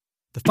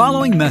The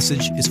following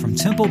message is from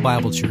Temple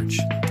Bible Church.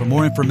 For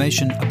more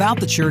information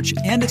about the church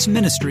and its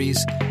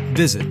ministries,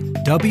 visit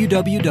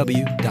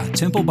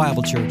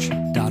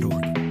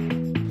www.templebiblechurch.org.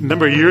 A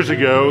number of years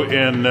ago,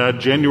 in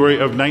January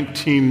of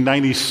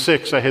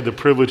 1996, I had the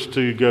privilege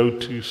to go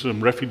to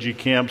some refugee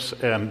camps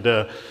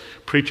and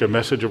preach a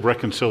message of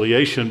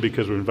reconciliation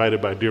because we were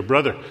invited by a dear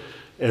brother.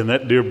 And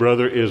that dear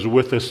brother is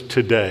with us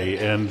today.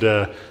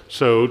 And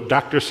so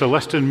Dr.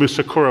 Celestin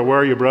Musakura, where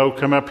are you, bro?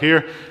 Come up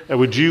here.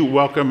 Would you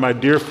welcome my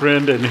dear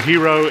friend and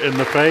hero in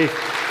the faith,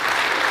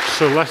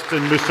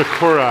 Celestin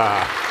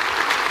Musakura.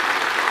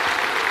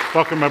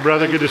 Welcome, my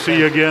brother. Good to see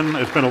you again.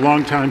 It's been a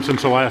long time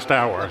since the last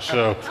hour.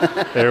 So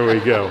there we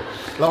go.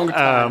 Long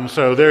time.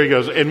 So there he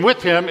goes. And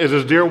with him is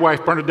his dear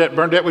wife, Bernadette.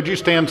 Bernadette, would you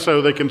stand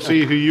so they can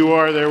see who you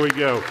are? There we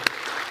go.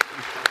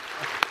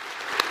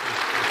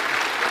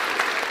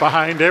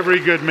 Behind every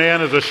good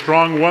man is a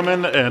strong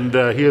woman, and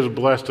he is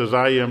blessed as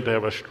I am to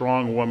have a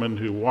strong woman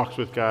who walks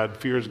with God,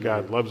 fears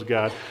God, loves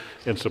God,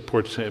 and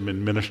supports him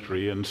in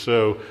ministry. And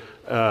so,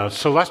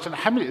 Celestin,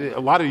 a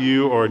lot of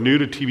you are new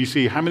to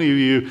TBC. How many of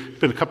you, it's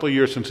been a couple of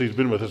years since he's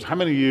been with us, how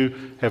many of you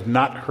have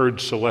not heard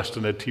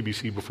Celestin at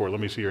TBC before?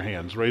 Let me see your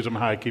hands. Raise them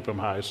high, keep them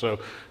high. So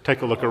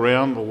take a look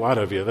around. A lot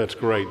of you. That's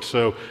great.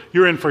 So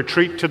you're in for a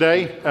treat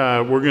today.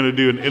 We're going to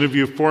do an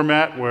interview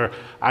format where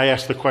I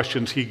ask the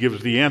questions, he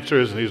gives the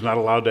answers, and he's not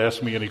allowed to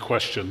ask me any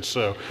questions.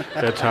 So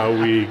that's how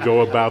we go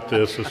about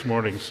this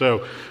morning.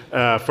 So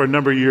for a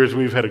number of years,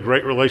 we've had a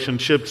great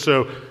relationship.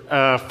 So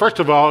first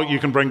of all, you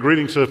can bring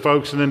greetings to the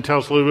folks and then tell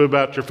us a little bit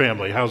about your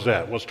family. How's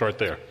that? We'll start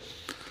there.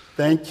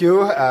 Thank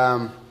you.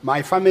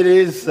 My family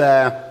is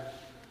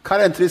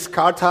currently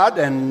scattered,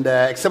 and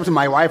except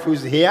my wife who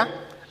is here,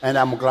 and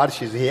I'm glad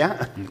she's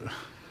here.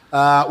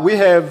 We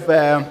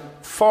have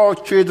 4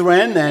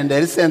 children, and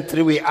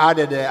recently we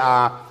added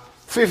a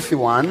 5th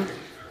one.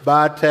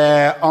 But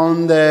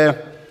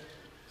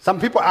some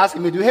people ask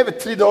me, do you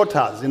have 3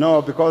 daughters? You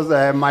know, because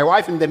my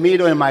wife in the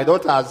middle and my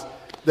daughters,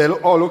 they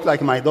all look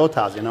like my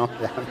daughters, you know.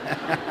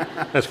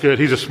 That's good.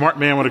 He's a smart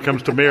man when it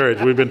comes to marriage.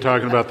 We've been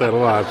talking about that a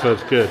lot, so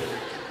it's good.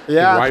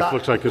 Yeah, his wife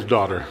looks like his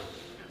daughter.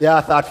 Yeah,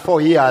 I thought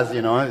 4 years,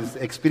 you know, is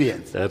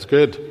experience. That's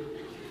good.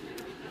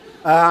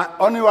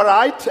 On your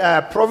right,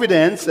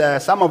 Providence.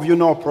 Some of you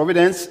know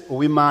Providence.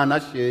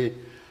 Woman,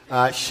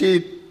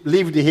 she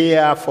lived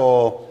here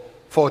for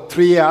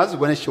 3 years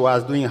when she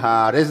was doing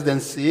her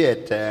residency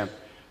at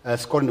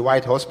Scotland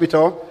White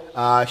Hospital.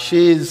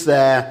 She's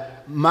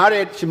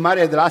married. She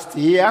married last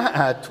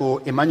year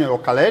to Emmanuel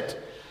Calette.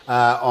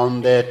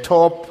 On the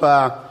top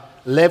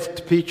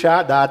left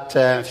picture, that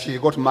she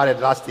got married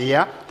last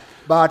year.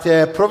 But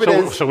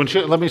Providence. So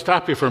let me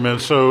stop you for a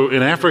minute. So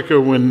in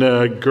Africa, when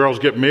girls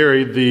get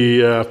married,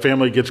 the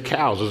family gets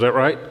cows. Is that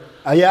right?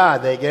 Yeah,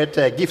 they get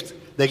gifts.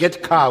 They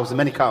get cows,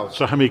 many cows.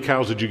 So how many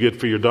cows did you get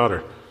for your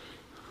daughter?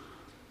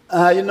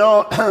 You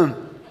know,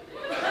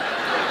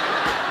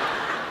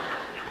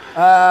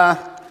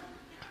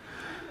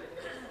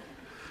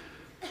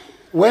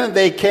 when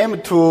they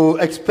came to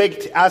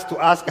expect us to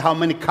ask how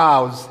many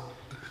cows,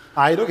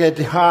 I look at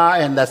her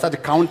and I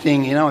started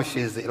counting. You know,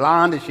 she's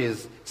learned,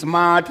 she's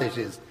smart,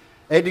 she's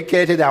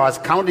educated. I was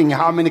counting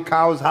how many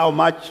cows, how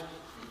much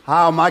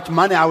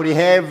money I would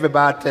have.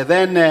 But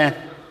then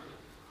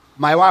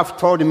my wife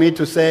told me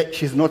to say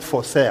she's not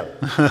for sale.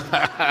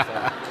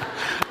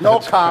 No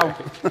cow.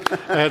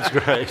 That's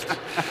great.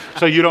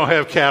 So you don't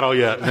have cattle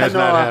yet. That's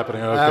not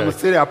happening. Okay. I'm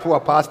still a poor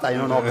pastor.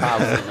 No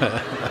cows.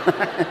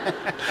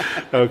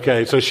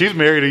 Okay. So she's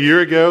married a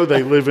year ago.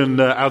 They live in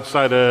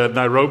outside of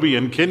Nairobi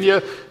in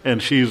Kenya,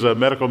 and she's a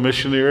medical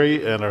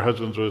missionary, and her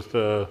husband's with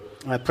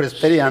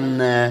Presbyterian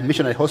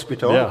Missionary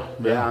Hospital.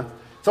 Yeah.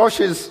 So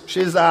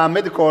she's a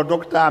medical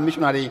doctor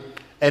missionary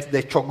at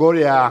the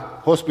Chogoria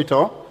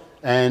Hospital,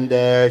 and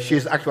she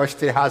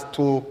still has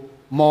 2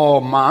 more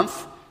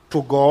months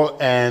to go,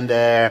 and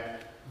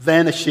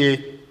then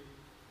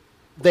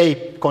they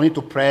continue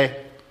to pray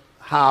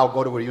how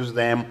God will use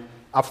them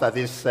after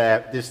this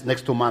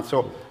next 2 months.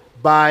 So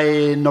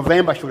by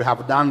November, she will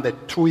have done the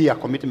 2-year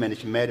commitment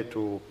she made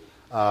to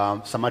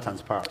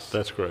Samaritan's Purse.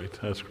 That's great.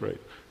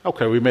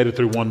 Okay, we made it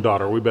through one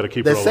daughter. We better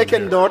keep the rolling.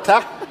 Second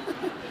daughter,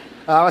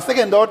 our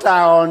second daughter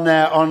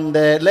on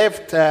the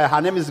left,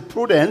 her name is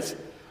Prudence.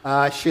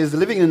 She's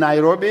living in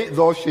Nairobi,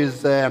 though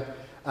she's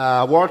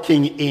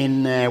working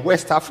in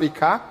West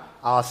Africa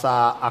as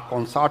a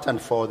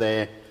consultant for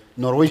the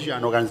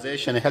Norwegian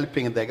organization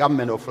helping the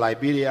government of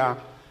Liberia,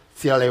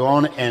 Sierra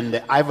Leone, and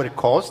the Ivory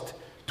Coast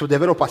to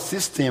develop a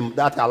system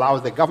that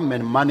allows the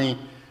government money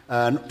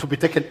not to be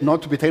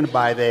taken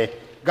by the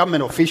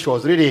government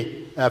officials,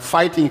 really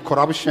fighting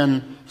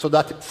corruption, so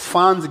that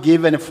funds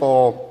given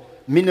for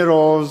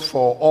minerals,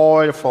 for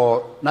oil,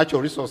 for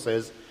natural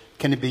resources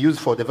can be used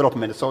for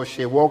development. So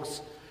she works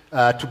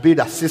to build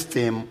a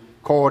system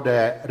called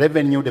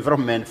Revenue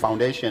Development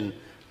Foundation,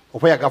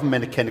 where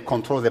government can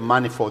control the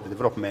money for the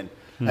development.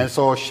 And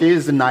so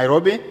she's in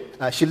Nairobi.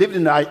 She lived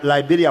in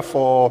Liberia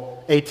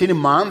for 18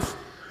 months,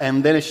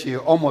 and then she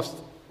almost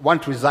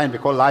wanted to resign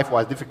because life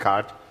was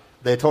difficult.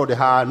 They told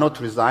her not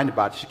to resign,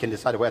 but she can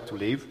decide where to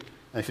live.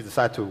 and she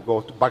decided to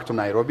go back to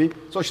Nairobi.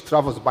 So she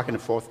travels back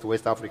and forth to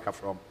West Africa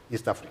from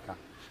East Africa.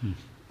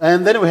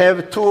 And then we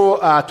have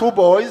two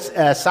boys.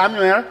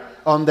 Samuel,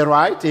 on the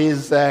right,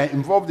 is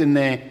involved in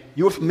a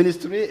youth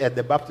ministry at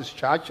the Baptist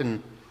Church,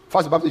 and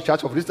First Baptist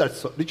Church of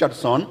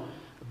Richardson.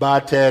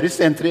 But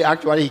recently,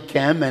 actually, he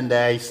came and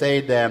he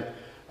said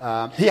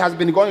he has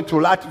been going to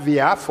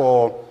Latvia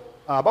for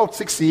about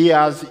 6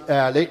 years,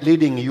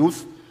 leading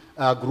youth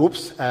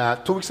groups.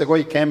 2 weeks ago,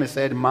 he came and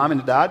said, Mom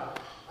and Dad,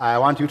 I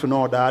want you to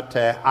know that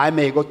I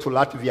may go to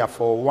Latvia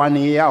for 1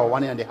 year or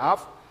 1 year and a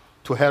half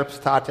to help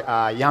start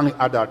a young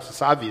adult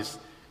service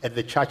at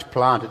the church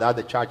plant that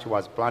the church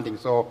was planting.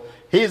 So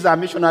he's a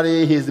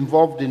missionary. He's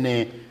involved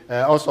in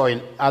also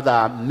in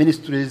other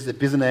ministries,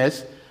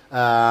 business.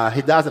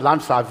 He does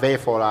land survey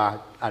for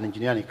an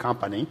engineering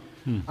company.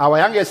 Our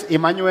youngest,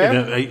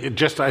 Emmanuel.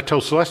 I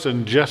told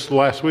Celestine just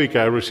last week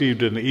I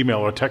received an email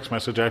or text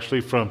message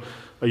actually from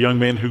a young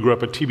man who grew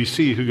up at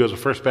TBC who goes to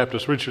First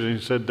Baptist Richardson. And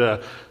he said,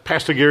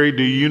 Pastor Gary,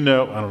 do you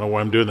know, I don't know why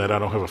I'm doing that, I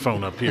don't have a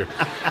phone up here.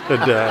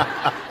 But,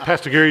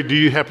 Pastor Gary, do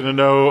you happen to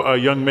know a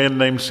young man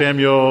named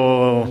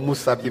Samuel?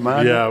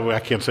 Musabiman? Yeah, I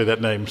can't say that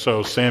name,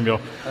 so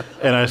Samuel.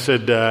 And I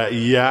said,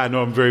 yeah, I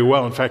know him very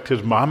well. In fact,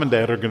 his mom and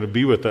dad are going to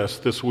be with us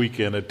this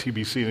weekend at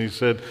TBC. And he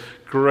said,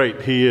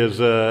 great, he is,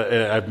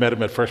 I've met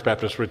him at First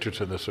Baptist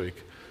Richardson this week.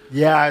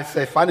 Yeah,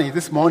 it's funny.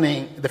 This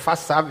morning, the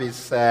first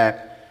service,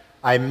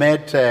 I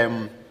met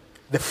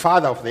the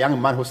father of the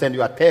young man who sent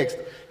you a text.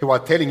 He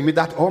was telling me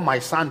that, my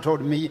son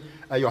told me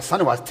your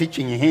son was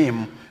teaching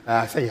him.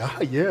 I say,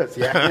 yes,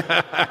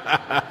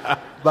 yeah.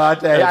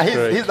 But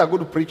he's a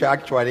good preacher,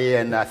 actually,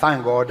 and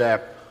thank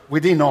God. We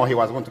didn't know he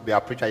was going to be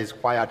a preacher. He's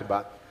quiet,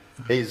 but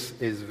he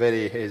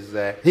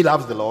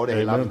loves the Lord and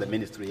he loves the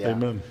ministry. Yeah.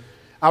 Amen.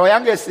 Our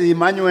youngest,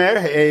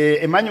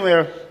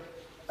 Emmanuel,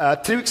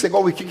 3 weeks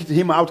ago, we kicked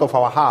him out of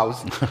our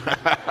house.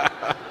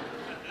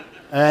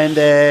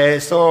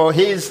 And so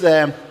he's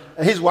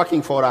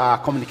working for a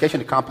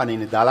communication company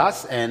in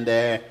Dallas, and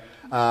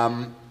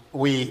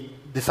we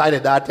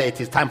decided that it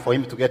is time for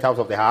him to get out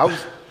of the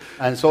house.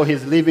 And so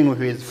he's living with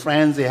his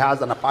friends. He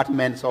has an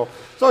apartment. So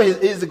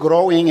he's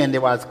growing, and he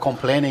was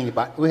complaining,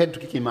 but we had to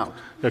kick him out.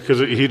 Yeah, because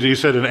he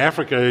said in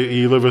Africa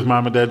he lived with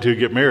mom and dad till you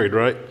get married,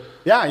 right?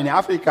 Yeah, in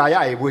Africa,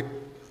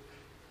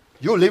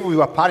 you live with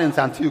your parents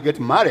until you get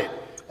married.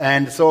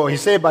 And so he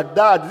said, but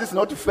Dad, this is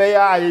not fair.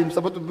 I'm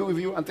supposed to be with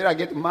you until I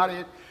get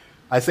married.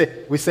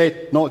 We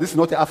said, no, this is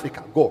not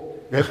Africa. Go.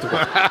 You have to go.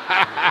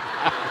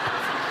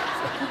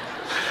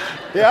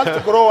 He has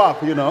to grow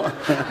up, you know.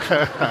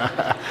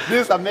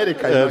 This is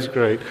America. That's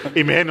great.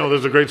 Emmanuel,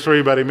 there's a great story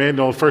about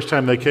Emmanuel. The first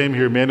time they came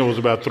here, Emmanuel was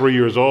about 3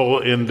 years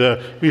old, and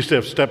we used to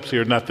have steps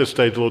here, not this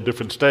stage, a little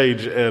different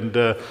stage. And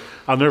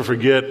I'll never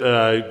forget,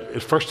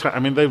 his first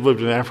time, they've lived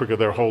in Africa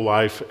their whole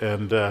life,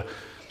 and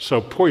so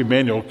poor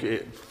Emmanuel,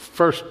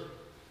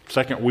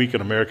 second week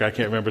in America, I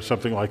can't remember,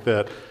 something like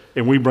that.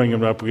 And we bring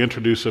him up, we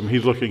introduce him,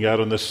 he's looking out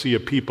on this sea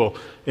of people,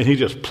 and he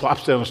just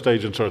plops down the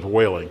stage and starts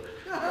wailing.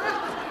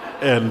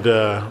 And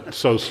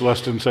so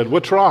Celestine said,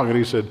 what's wrong? And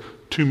he said,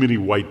 too many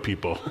white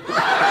people. He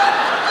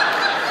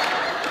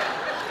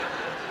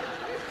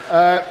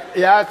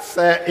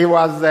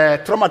was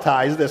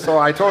traumatized, so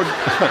I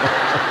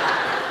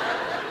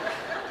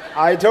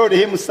told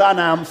him,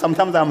 son,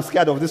 sometimes I'm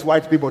scared of these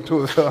white people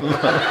too. So.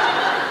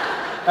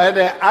 And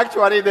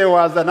actually there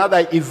was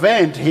another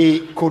event,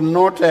 he could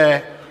not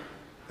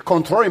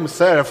control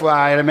himself.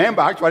 I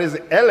remember actually it's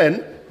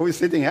Ellen, who is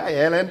sitting here. Hi,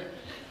 Ellen.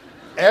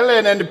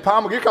 Ellen and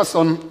Pam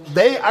Gickerson,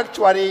 they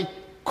actually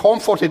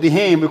comforted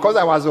him because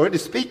I was already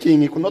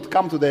speaking. He could not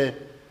come to the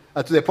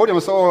podium.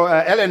 So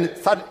Ellen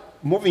started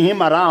moving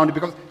him around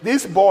because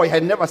this boy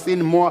had never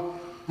seen more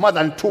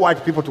than two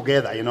white people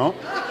together, you know.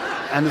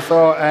 And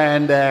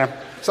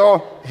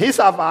so he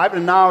survived,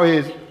 and now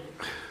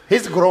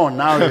he's grown.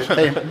 Now he's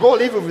saying, go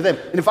live with them.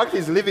 In fact,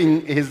 his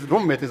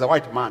roommate is a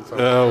white man. So.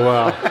 Oh,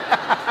 wow.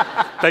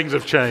 Things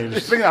have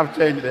changed. Things have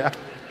changed, yeah.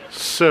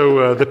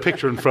 So the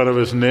picture in front of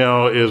us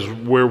now is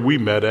where we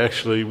met,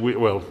 actually.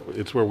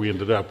 It's where we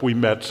ended up. We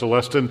met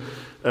Celestine.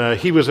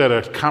 He was at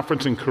a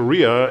conference in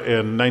Korea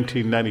in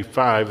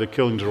 1995. The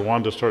killings in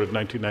Rwanda started in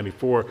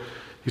 1994.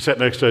 He sat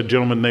next to a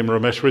gentleman named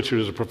Ramesh Richard,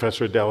 who's a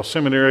professor at Dallas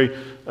Seminary.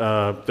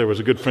 There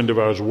was a good friend of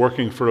ours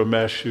working for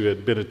Ramesh who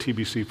had been at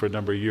TBC for a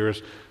number of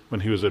years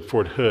when he was at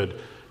Fort Hood.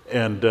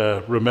 And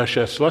Ramesh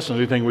asked Celestine,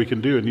 anything we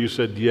can do? And you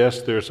said,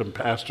 yes, there are some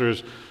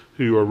pastors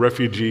who are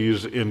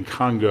refugees in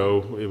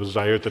Congo. It was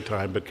Zaire at the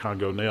time, but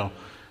Congo now.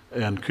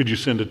 And could you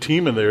send a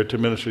team in there to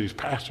minister to these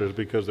pastors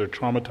because they're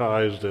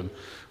traumatized and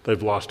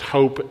they've lost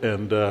hope?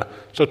 And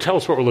so tell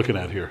us what we're looking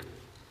at here.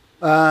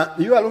 You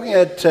are looking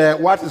at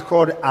what is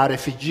called a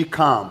refugee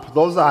camp.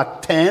 Those are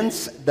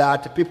tents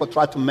that people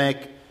try to make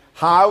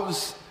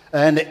house,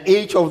 and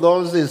each of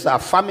those is a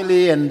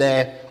family. And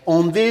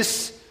on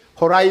this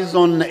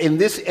horizon, in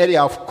this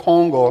area of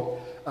Congo,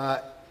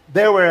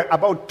 there were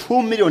about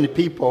 2 million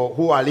people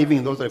who are living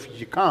in those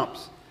refugee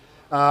camps.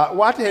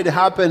 What had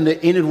happened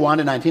in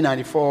Rwanda in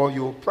 1994,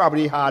 you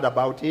probably heard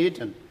about it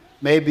and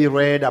maybe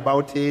read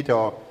about it,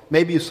 or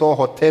maybe you saw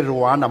Hotel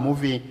Rwanda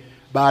movie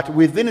But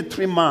within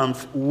 3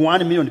 months,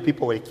 1 million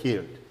people were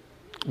killed.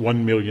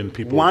 1 million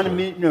people. 1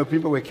 million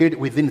people were killed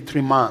within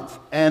 3 months.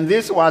 And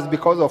this was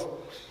because of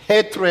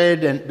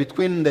hatred and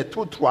between the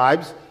two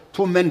tribes,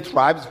 two main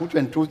tribes, Hutu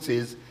and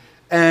Tutsis,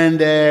 and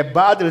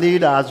bad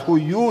leaders who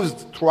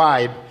used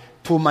tribe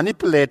to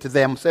manipulate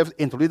themselves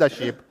into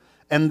leadership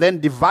and then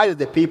divided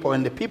the people,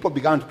 and the people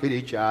began to kill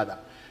each other.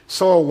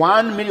 So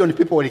 1 million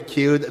people were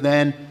killed,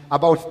 then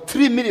about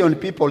 3 million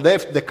people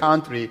left the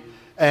country,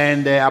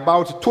 and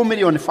about 2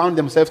 million found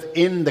themselves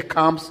in the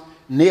camps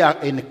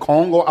in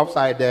Congo,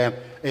 outside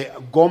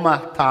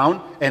Goma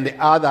town, and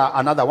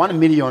another 1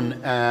 million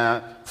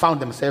found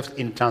themselves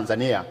in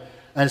Tanzania.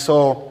 And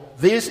so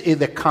this is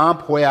the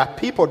camp where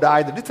people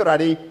died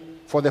literally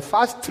for the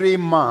first 3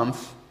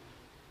 months.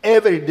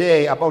 Every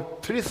day,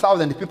 about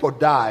 3,000 people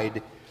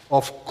died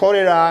of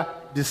cholera,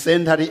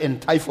 dysentery,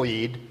 and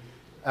typhoid,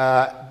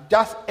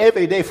 just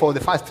every day for the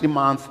first 3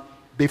 months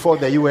before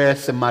the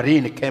U.S.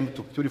 Marine came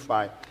to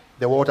purify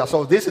the water.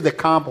 So this is the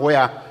camp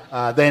where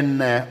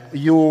then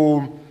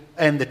you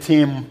and the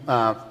team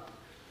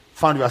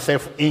found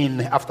yourself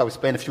in after we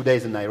spent a few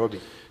days in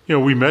Nairobi. You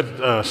know, we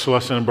met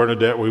Celeste and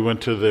Bernadette. We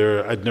went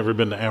to I'd never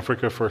been to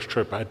Africa, first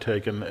trip I'd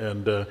taken,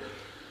 and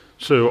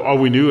so all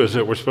we knew is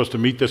that we're supposed to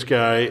meet this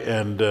guy,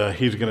 and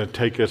he's going to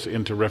take us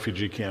into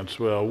refugee camps.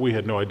 Well, we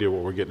had no idea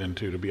what we're getting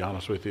into, to be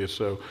honest with you.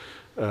 So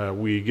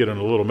we get on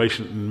a little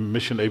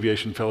Mission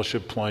Aviation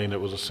Fellowship plane.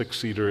 It was a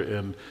 6-seater,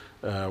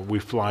 and we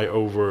fly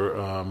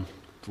over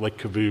Lake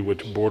Kivu,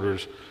 which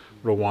borders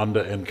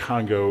Rwanda and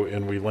Congo,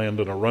 and we land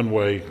on a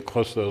runway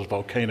close to those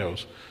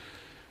volcanoes.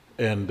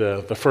 And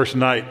the first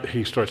night,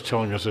 he starts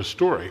telling us his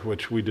story,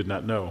 which we did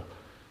not know.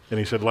 And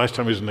he said last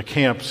time he was in the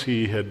camps,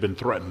 he had been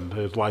threatened.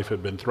 His life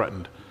had been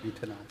threatened.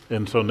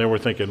 And so now we're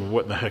thinking,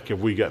 what in the heck have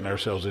we gotten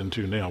ourselves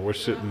into now? We're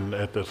sitting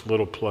at this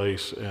little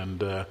place,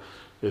 and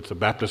it's a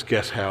Baptist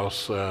guest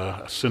house,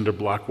 cinder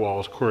block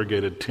walls,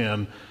 corrugated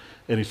tin.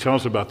 And he's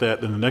telling us about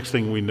that, and the next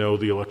thing we know,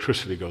 the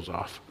electricity goes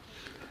off.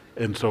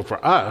 And so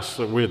for us,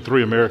 we had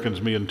 3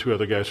 Americans, me and 2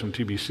 other guys from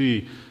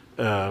TBC.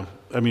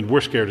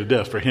 We're scared to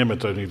death. For him,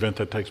 it's an event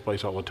that takes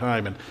place all the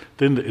time. And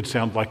then it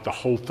sounded like the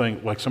whole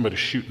thing, like somebody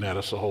shooting at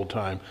us the whole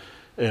time.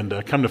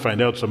 And come to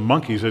find out, some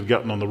monkeys had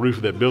gotten on the roof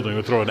of that building. They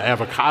were throwing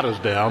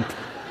avocados down,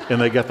 and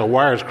they got the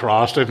wires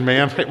crossed. And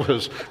man,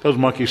 those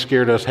monkeys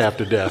scared us half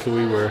to death. They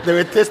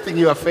were testing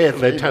your faith.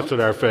 They tested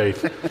our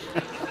faith.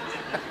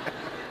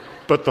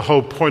 But the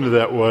whole point of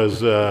that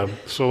was,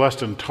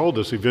 Celestin told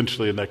us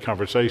eventually in that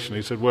conversation,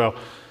 he said, well,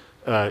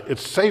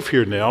 it's safe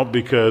here now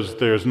because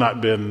there's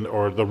not been,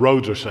 or the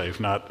roads are safe,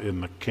 not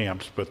in the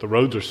camps, but the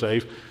roads are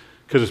safe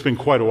because it's been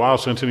quite a while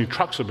since any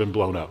trucks have been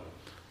blown up.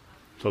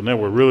 So now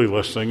we're really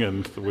listening,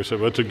 and we said,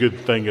 well, it's a good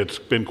thing it's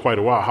been quite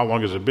a while. How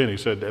long has it been? He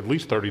said, at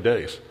least 30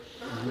 days.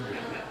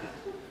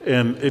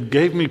 And it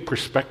gave me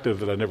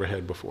perspective that I never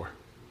had before.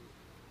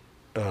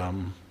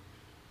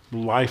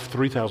 Life,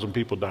 3,000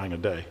 people dying a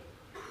day.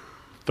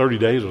 30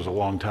 days was a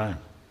long time.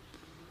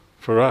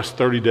 For us,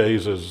 30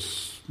 days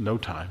is no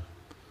time.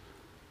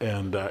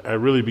 And I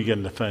really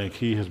began to think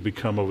he has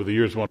become, over the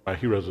years, one of my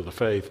heroes of the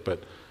faith,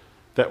 but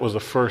that was the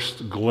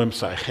first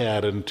glimpse I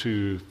had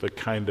into the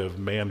kind of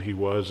man he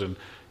was, and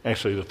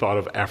actually the thought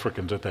of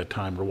Africans at that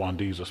time,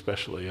 Rwandese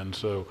especially. And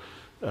so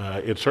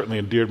it certainly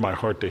endeared my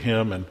heart to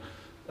him,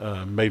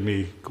 and made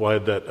me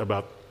glad that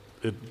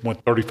it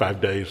went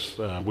 35 days.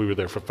 We were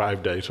there for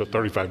 5 days, so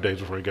 35 days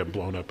before he got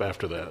blown up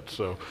after that.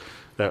 So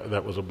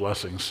that was a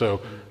blessing.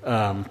 So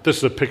this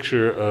is a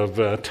picture of,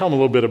 tell them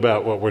a little bit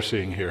about what we're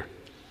seeing here.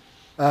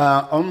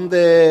 On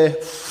the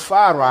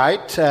far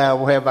right,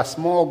 we have a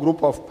small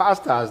group of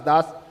pastors.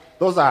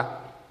 Those are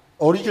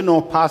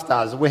original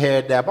pastors. We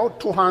had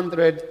about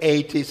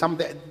 280,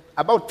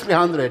 about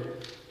 300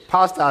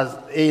 pastors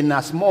in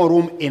a small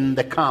room in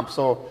the camp.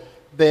 So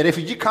the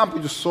refugee camp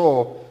you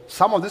saw,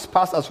 some of these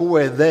pastors who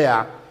were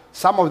there,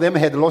 some of them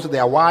had lost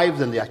their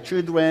wives and their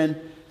children.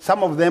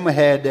 Some of them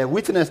had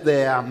witnessed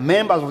their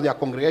members of their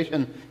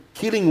congregation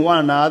killing one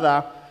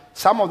another.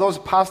 Some of those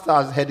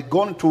pastors had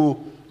gone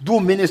to do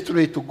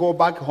ministry to go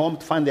back home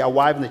to find their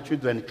wives and their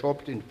children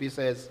chopped in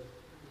pieces.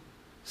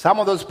 Some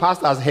of those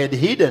pastors had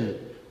hidden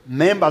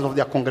members of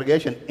their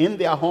congregation in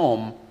their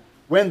home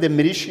when the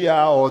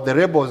militia or the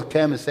rebels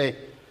came and say,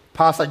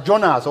 Pastor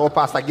Jonas or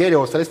Pastor Gary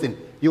or Celestin,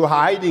 you're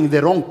hiding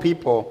the wrong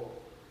people.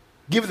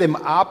 Give them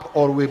up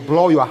or we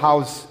blow your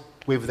house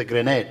with the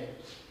grenade.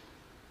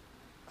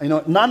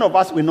 None of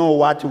us will know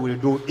what we will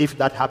do if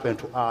that happened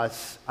to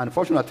us.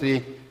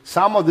 Unfortunately,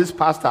 some of these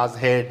pastors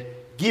had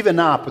given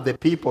up the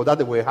people that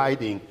they were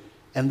hiding,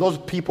 and those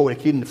people were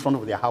killed in front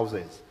of their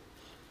houses.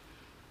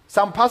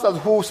 Some pastors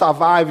who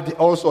survived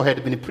also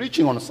had been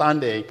preaching on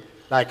Sunday,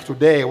 like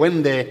today,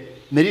 when the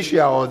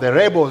militia or the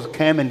rebels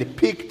came and they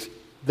picked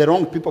the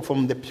wrong people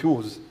from the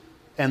pews,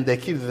 and they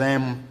killed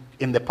them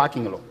in the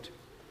parking lot.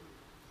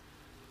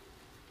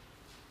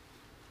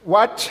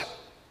 What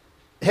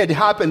had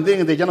happened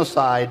during the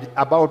genocide,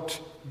 about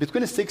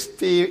between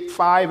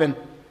 65 and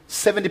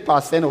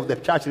 70% of the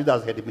church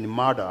leaders had been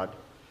murdered.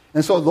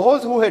 And so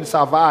those who had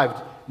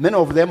survived Many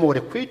of them were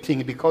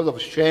quitting because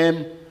of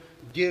shame,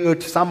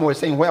 guilt. Some were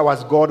saying, where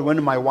was God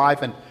when my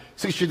wife and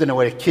 6 children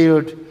were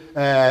killed?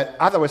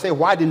 Others were saying,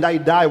 why didn't I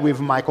die with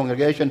my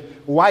congregation?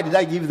 Why did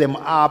I give them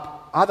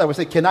up? Others were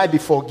saying, can I be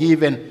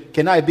forgiven?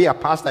 Can I be a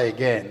pastor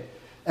again?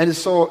 And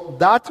so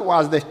that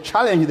was the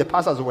challenge the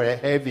pastors were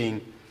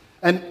having.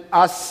 And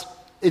as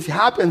it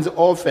happens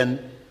often,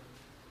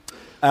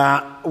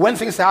 when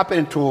things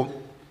happen to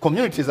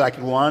communities like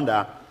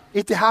Rwanda,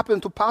 it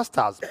happened to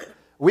pastors.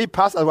 We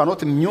pastors were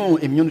not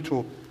immune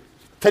to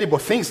terrible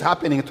things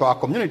happening to our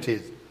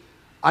communities.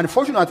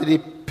 Unfortunately,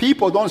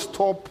 people don't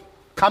stop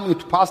coming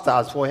to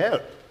pastors for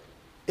help,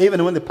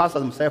 even when the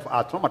pastors themselves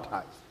are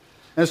traumatized.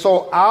 And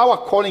so our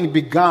calling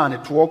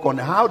began to work on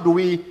how do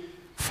we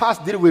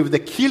first deal with the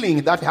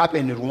killing that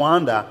happened in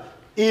Rwanda,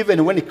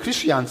 even when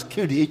Christians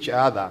killed each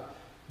other.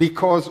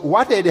 Because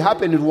what had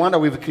happened in Rwanda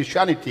with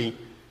Christianity,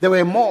 there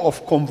were more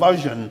of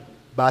conversion,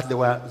 but there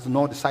was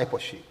no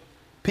discipleship.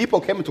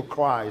 People came to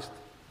Christ,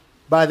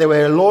 but they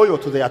were loyal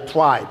to their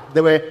tribe.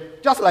 They were,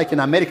 just like in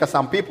America,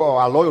 some people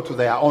are loyal to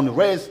their own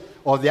race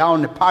or their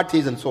own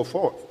parties and so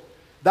forth.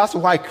 That's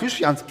why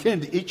Christians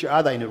killed each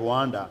other in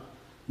Rwanda,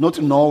 not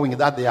knowing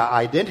that their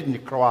identity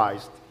in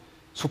Christ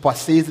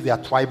supersedes their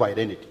tribal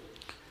identity.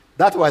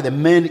 That's why the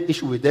main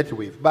issue we dealt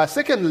with. But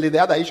secondly, the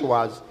other issue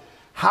was,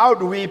 how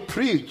do we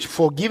preach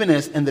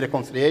forgiveness and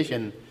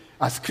reconciliation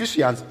as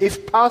Christians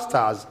if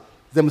pastors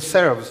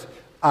themselves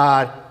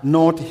are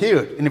not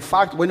healed? In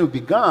fact, when we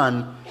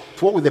began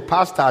to work with the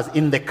pastors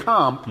in the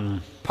camp,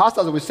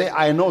 pastors would say,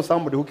 I know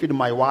somebody who killed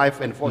my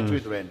wife and 4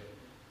 children.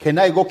 Can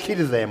I go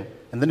kill them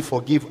and then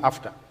forgive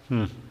after?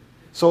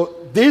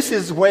 So this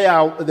is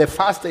where the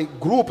first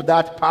group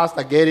that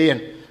Pastor Gary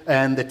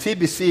and the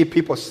TBC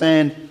people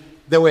sent,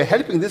 they were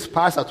helping this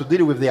pastor to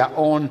deal with their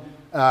own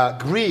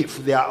grief,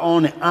 their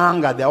own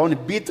anger, their own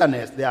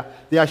bitterness,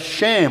 their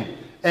shame,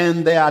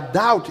 and their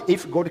doubt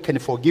if God can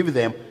forgive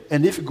them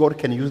and if God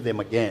can use them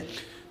again.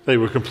 They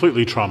were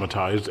completely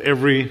traumatized.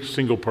 Every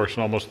single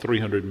person, almost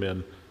 300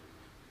 men,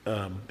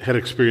 had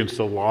experienced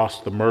the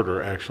loss, the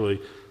murder, actually,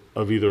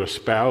 of either a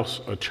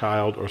spouse, a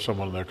child, or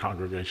someone in their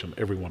congregation,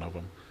 every one of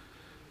them.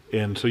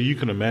 And so you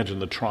can imagine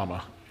the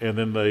trauma. And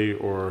then they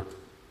were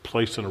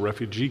placed in a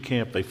refugee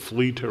camp. They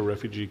flee to a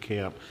refugee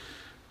camp.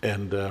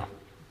 And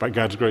by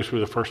God's grace, we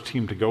were the first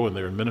team to go in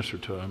there and minister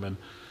to them. And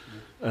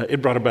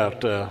it brought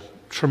about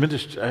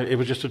tremendous, it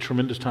was just a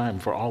tremendous time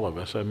for all of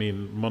us. I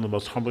mean, one of the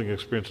most humbling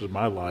experiences of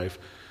my life,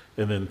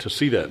 and then to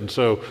see that. And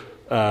so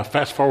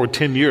fast forward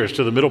 10 years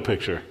to the middle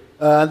picture.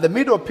 The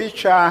middle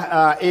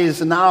picture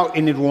is now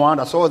in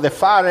Rwanda. So the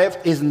far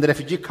left is in the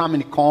refugee camp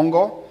in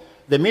Congo.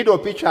 The middle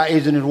picture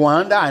is in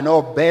Rwanda. I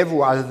know Bev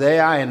was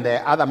there and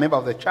the other member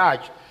of the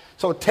church.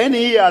 So 10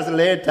 years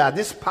later,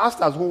 these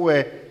pastors who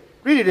were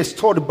really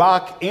restored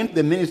back into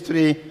the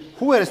ministry,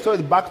 who were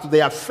restored back to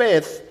their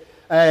faith,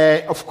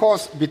 of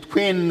course,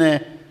 between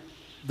the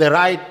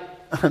right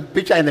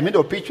picture and the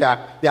middle picture,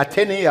 there are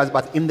 10 years.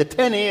 But in the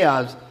 10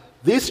 years,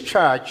 this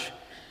church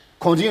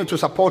continued to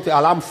support the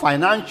Alarm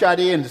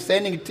financially and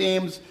sending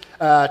teams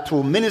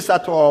to minister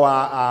to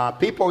our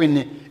people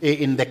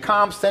in the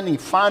camp, sending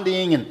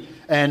funding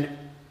and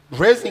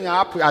raising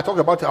up. I talked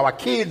about our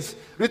kids.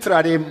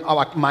 Literally,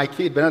 my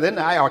kid, Bernard and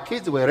I, our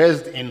kids were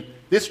raised in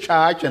this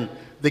church, and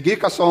the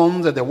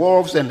Gilkersons and the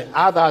Wolves and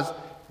others.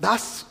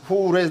 That's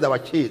who raised our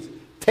kids.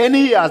 10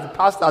 years, the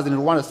pastors in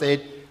Rwanda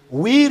said,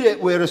 we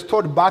were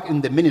restored back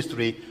in the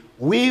ministry.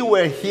 We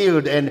were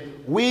healed, and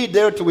we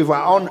dealt with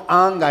our own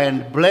anger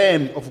and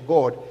blame of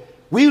God.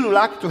 We would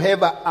like to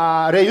have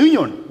a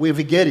reunion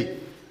with Gary.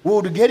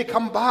 Would Gary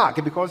come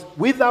back? Because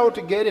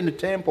without Gary in the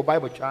Temple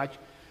Bible Church,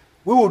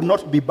 we would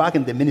not be back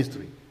in the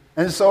ministry.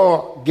 And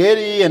so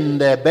Gary and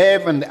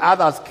Bev and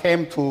others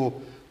came to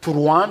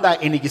Rwanda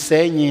in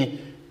Gisenyi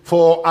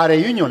for a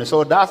reunion.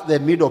 So that's the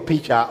middle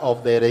picture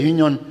of the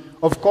reunion.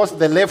 Of course,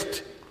 the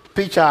left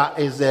picture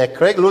is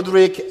Craig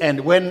Ludwig,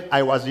 and when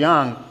I was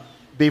young,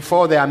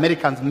 before the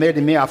Americans made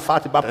me a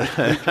fat Baptist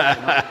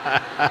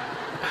preacher.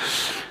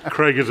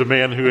 Craig is a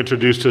man who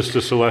introduced us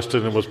to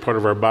Celestine and was part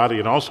of our body,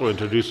 and also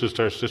introduced us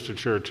to our sister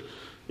church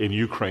in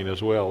Ukraine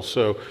as well.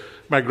 So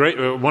my great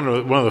one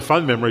of the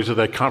fun memories of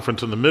that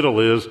conference in the middle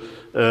is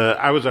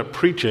I was up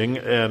preaching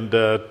and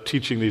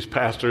teaching these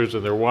pastors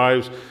and their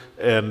wives,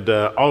 and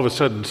all of a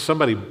sudden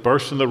somebody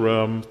bursts in the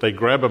room. They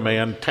grab a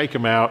man, take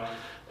him out,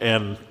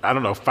 and I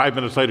don't know, 5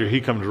 minutes later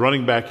he comes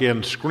running back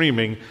in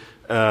screaming.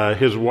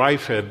 His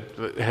wife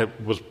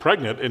was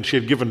pregnant, and she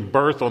had given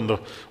birth on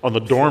the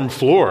dorm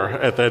floor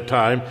at that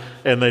time,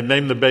 and they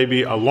named the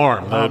baby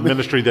Alarm, the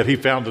ministry that he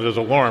founded as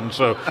Alarm.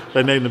 So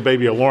they named the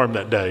baby Alarm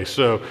that day.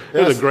 So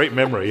it was a great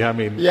memory. I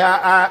mean,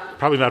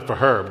 probably not for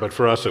her, but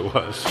for us it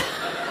was.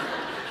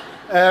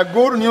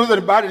 Good news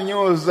and bad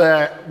news.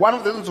 One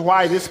of the reasons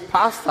why these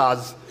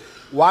pastors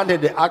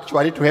wanted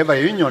actually to have a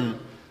reunion,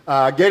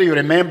 Gary, you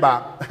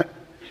remember,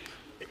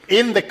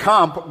 in the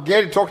camp,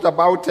 Gary talked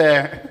about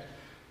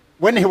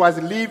when he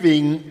was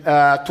leaving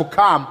to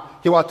come,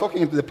 he was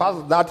talking to the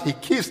pastor that he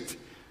kissed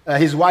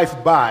his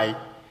wife by.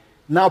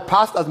 Now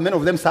pastors, many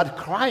of them started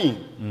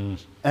crying.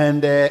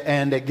 And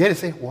Gary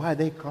said, why are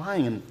they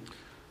crying? And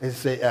he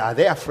said, are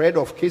they afraid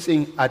of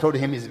kissing? I told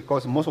him it's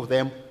because most of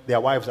them, their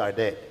wives are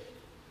dead.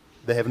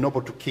 They have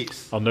nobody to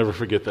kiss. I'll never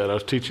forget that. I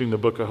was teaching the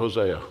book of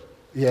Hosea.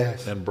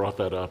 Yes. And brought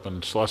that up,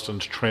 and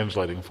Celestine's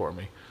translating for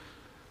me.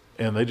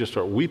 And they just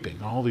start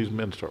weeping. All these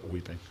men start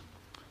weeping.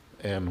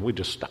 And we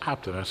just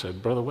stopped, and I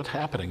said, brother, what's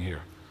happening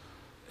here?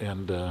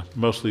 And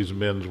most of these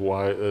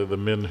the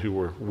men who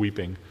were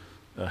weeping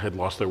had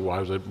lost their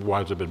wives. Their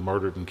wives had been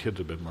murdered, and kids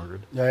had been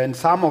murdered. Yeah, and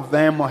some of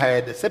them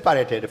had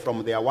separated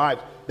from their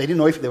wives. They didn't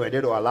know if they were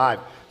dead or alive.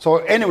 So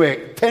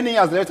anyway, 10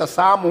 years later,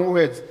 some who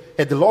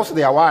had lost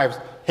their wives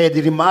had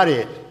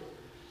remarried.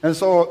 And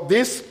so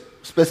this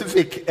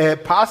specific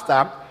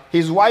pastor,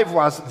 his wife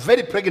was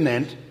very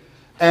pregnant,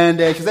 and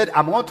she said,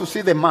 I'm going to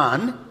see the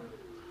man,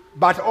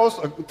 but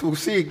also to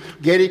see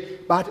Gary,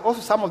 but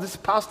also some of these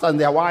pastors and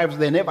their wives,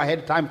 they never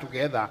had time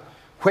together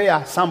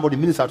where somebody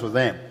ministered to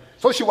them.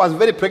 So she was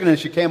very pregnant.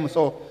 She came,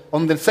 so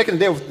on the second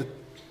day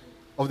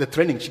of the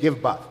training, she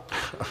gave birth.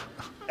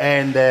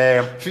 And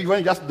she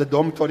went just to the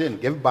dormitory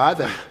and gave birth,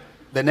 and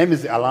the name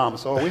is Alarm.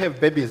 So we have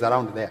babies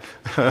around there.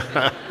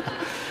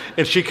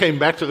 And she came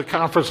back to the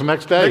conference the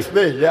next day. Next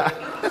day, yeah.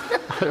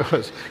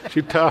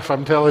 She's tough,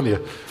 I'm telling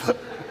you.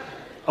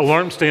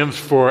 ALARM stands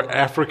for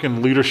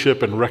African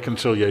Leadership and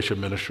Reconciliation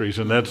Ministries,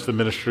 and that's the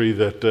ministry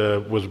that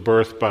was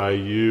birthed by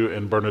you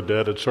and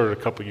Bernadette. It started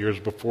a couple years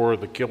before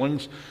the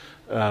killings.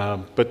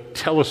 But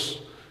tell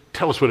us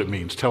what it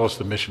means. Tell us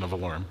the mission of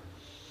ALARM.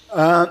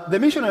 The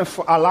mission of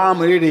ALARM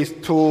really is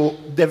to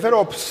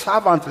develop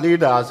servant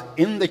leaders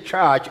in the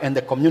church and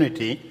the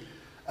community.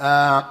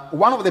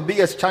 One of the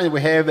biggest challenges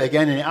we have,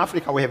 again, in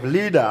Africa, we have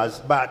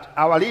leaders, but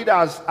our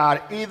leaders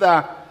are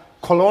either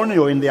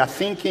colonial in their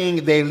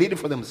thinking, they lead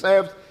for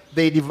themselves,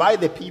 they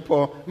divide the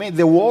people. I mean,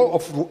 the war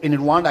in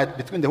Rwanda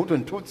between the Hutu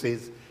and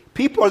Tutsis,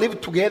 people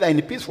lived together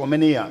in peace for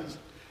many years.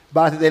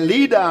 But the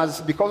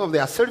leaders, because of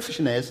their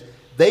selfishness,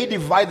 they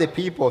divide the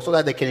people so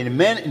that they can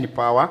remain in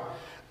power.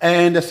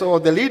 And so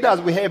the leaders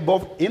we have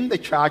both in the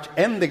church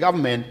and the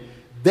government,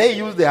 they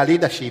use their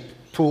leadership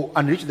to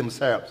enrich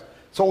themselves.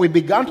 So we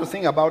began to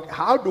think about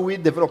how do we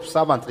develop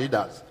servant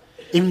leaders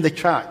in the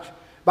church,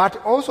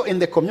 but also in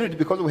the community,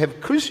 because we have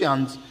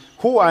Christians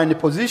who are in a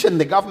position in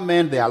the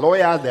government, they are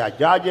lawyers, they are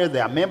judges, they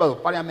are members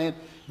of parliament,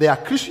 they are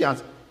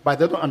Christians, but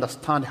they don't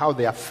understand how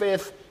their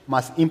faith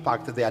must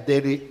impact their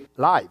daily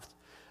lives.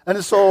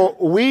 And so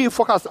we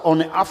focus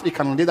on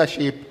African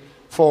leadership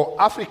for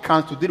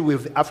Africans to deal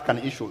with African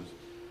issues.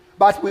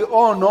 But we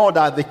all know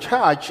that the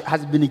church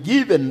has been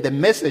given the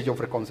message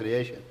of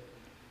reconciliation.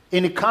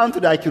 In a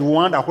country like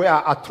Rwanda,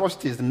 where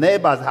atrocities,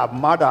 neighbors have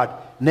murdered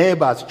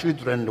neighbors,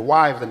 children,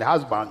 wives, and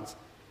husbands,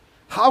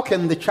 how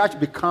can the church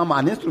become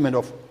an instrument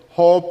of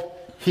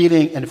hope,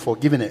 healing, and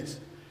forgiveness?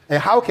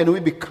 And how can we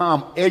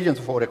become agents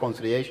for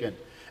reconciliation?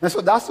 And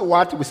so that's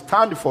what we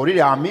stand for.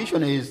 Really, our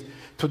mission is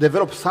to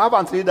develop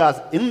servant leaders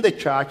in the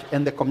church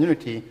and the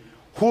community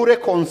who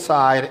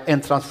reconcile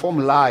and transform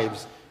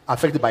lives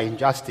affected by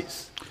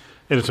injustice.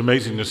 And it's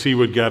amazing to see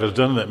what God has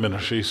done in that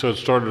ministry. So it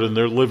started in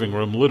their living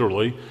room,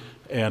 literally,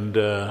 and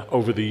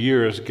over the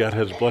years, God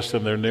has blessed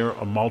them. They're near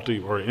a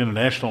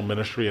international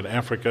ministry in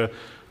Africa.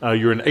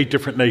 You're in 8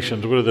 different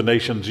nations. What are the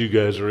nations you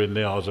guys are in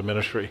now as a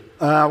ministry?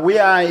 We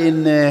are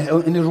in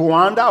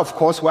Rwanda, of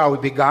course, where we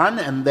began,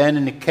 and then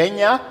in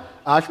Kenya.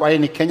 Actually,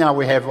 in Kenya,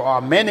 we have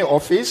our main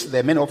office.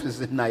 The main office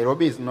is in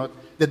Nairobi. It's not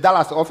the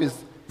Dallas office,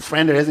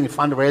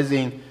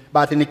 fundraising.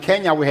 But in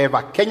Kenya, we have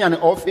a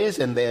Kenyan office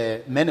and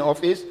the main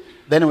office.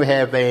 Then we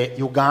have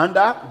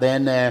Uganda,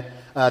 then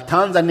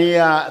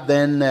Tanzania,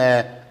 then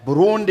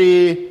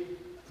Burundi,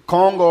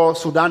 Congo,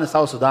 Sudan, and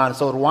South Sudan.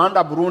 So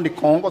Rwanda, Burundi,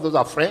 Congo, those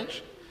are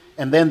French.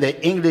 And then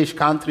the English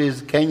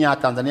countries, Kenya,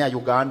 Tanzania,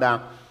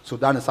 Uganda,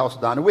 Sudan, and South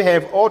Sudan. We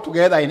have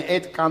altogether in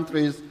 8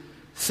 countries,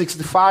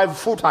 65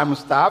 full-time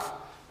staff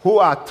who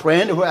are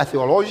trained, who are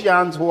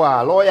theologians, who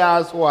are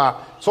lawyers, who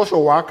are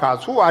social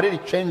workers, who are really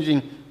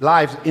changing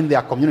lives in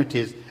their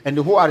communities and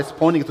who are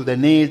responding to the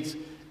needs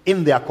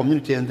in their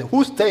community and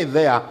who stay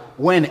there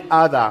when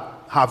others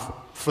have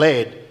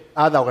fled,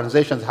 other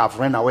organizations have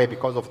run away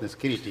because of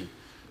insecurity.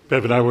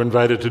 Bev and I were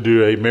invited to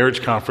do a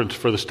marriage conference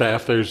for the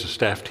staff. There's a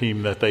staff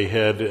team that they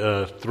had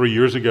 3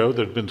 years ago.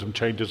 There have been some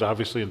changes,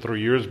 obviously, in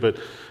 3 years, but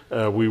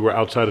we were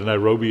outside of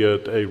Nairobi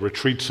at a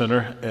retreat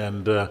center,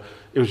 and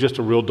it was just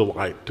a real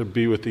delight to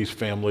be with these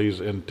families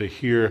and to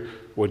hear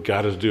what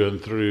God is doing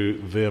through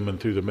them and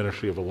through the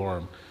ministry of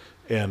ALARM.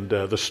 And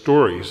the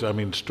stories, I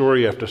mean,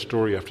 story after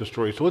story after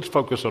story. So let's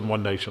focus on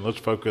one nation. Let's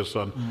focus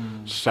on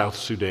South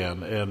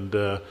Sudan. And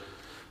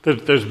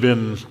there's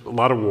been a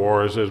lot of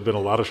wars. There's been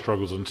a lot of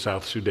struggles in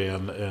South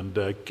Sudan.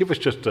 And give us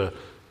just a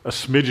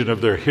smidgen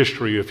of their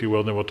history, if you will,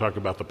 and then we'll talk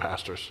about the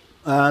pastors.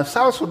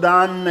 South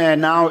Sudan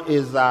now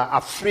is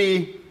a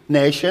free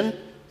nation,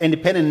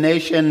 independent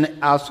nation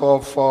as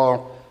of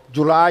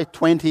July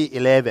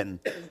 2011.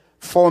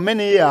 For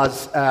many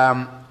years,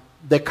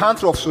 the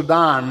country of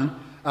Sudan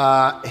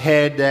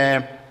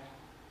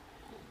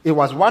it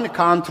was one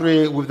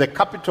country with the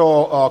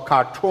capital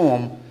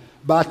Khartoum,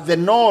 But the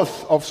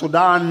north of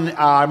Sudan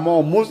are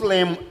more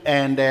Muslim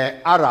and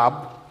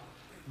Arab.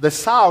 The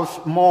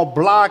south, more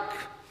black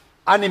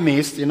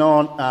animists,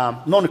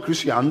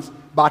 non-Christians,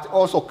 but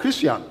also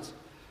Christians.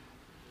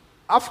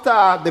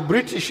 After the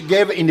British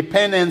gave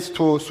independence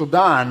to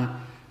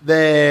Sudan,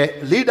 the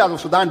leaders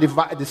of Sudan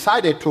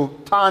decided to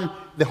turn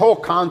the whole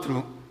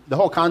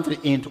country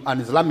into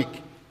an Islamic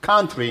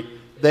country.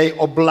 They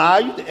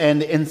obliged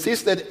and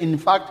insisted, in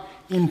fact,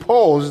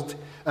 imposed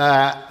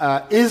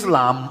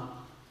Islam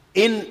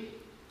in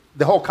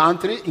the whole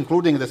country,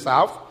 including the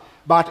south,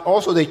 but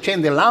also they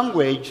changed the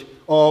language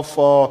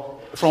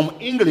from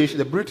English,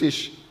 the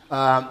British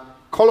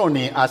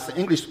colony as an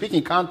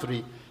English-speaking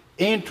country,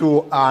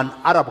 into an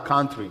Arab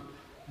country.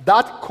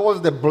 That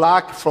caused the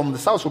black from the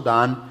South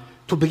Sudan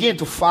to begin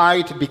to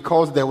fight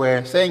because they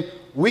were saying,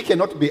 we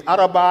cannot be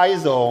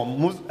Arabized or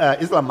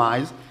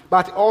Islamized,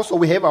 but also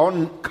we have our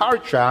own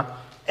culture,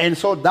 and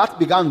so that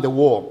began the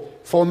war.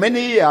 For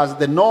many years,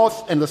 the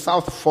North and the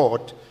South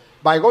fought.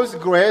 By God's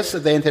grace,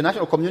 the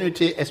international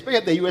community,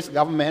 especially the U.S.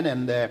 government,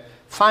 and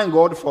thank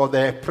God for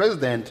the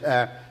president,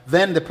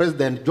 then the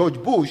President George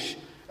Bush,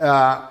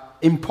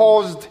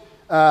 imposed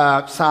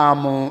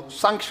some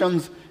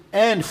sanctions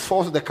and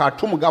forced the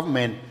Khartoum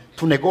government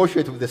to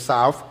negotiate with the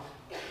South.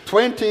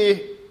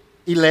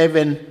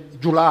 2011,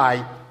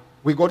 July,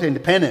 we got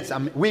independence.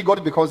 We got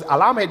it because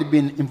Alam had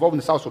been involved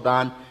in South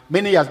Sudan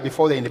many years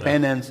before the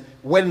independence,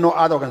 when no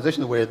other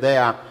organizations were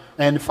there.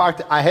 And in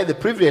fact, I had the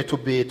privilege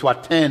to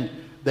attend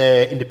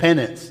the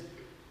independence.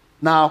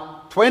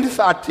 Now,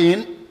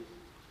 2013...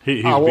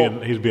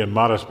 He's being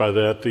modest by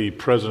that. The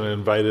president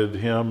invited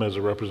him as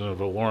a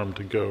representative of Alarm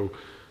to go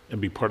and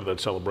be part of that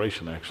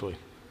celebration, actually.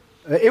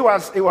 It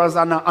was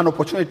an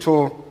opportunity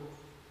to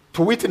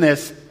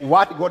witness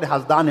what God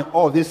has done in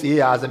all these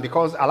years. And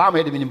because Alarm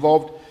had been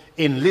involved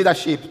in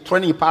leadership,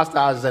 training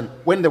pastors, and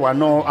when there were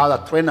no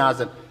other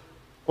trainers, and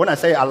when I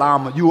say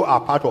Alarm, you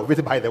are part of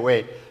it, by the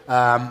way,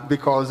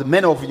 because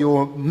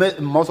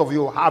most of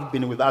you have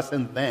been with us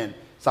since then,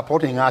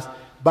 supporting us.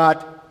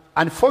 But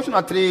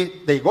unfortunately,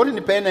 they got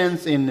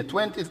independence in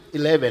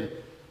 2011.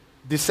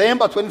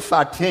 December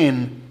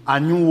 2013, a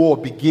new war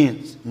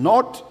begins.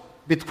 Not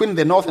between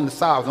the North and the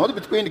South, not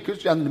between the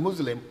Christian and the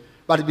Muslim,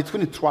 but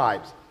between the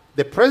tribes.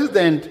 The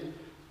president,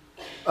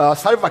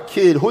 Salva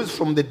Kiir, who is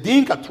from the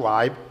Dinka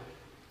tribe,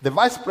 the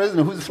vice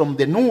president, who is from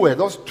the Nuer,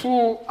 those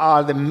two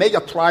are the major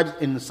tribes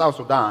in South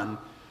Sudan.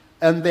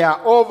 And there are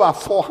over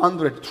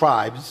 400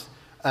 tribes,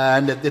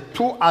 and the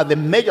two are the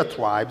major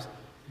tribes.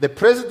 The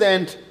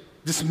president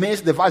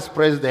dismissed the vice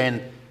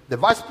president. The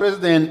vice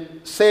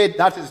president said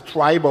that is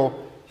tribal.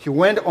 He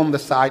went on the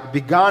side,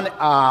 began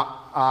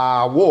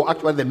a war,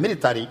 actually the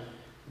military.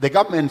 The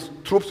government's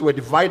troops were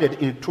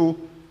divided into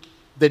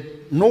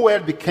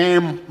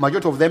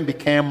majority of them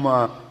became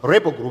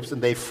rebel groups,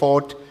 and they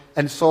fought.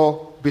 And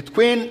so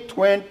between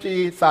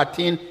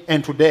 2013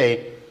 and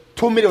today,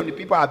 2 million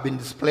people have been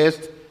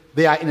displaced.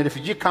 They are in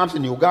refugee camps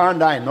in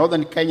Uganda, in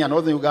northern Kenya,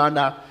 northern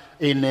Uganda,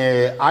 in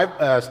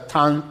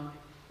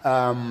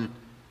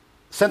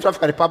Central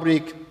African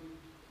Republic,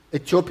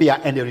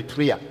 Ethiopia, and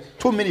Eritrea.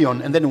 2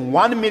 million, and then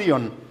 1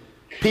 million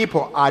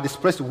people are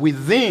displaced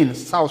within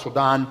South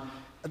Sudan.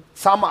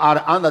 Some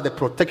are under the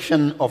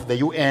protection of the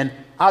UN.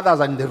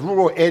 Others are in the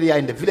rural area,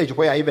 in the village,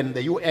 where even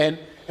the UN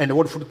and the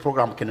World Food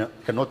Program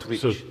cannot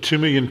reach. So 2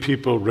 million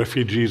people,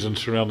 refugees in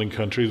surrounding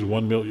countries,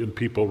 1 million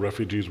people,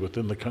 refugees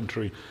within the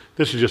country.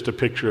 This is just a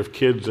picture of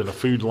kids in a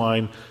food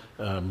line.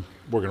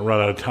 We're going to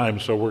run out of time,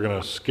 so we're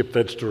going to skip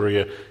that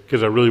story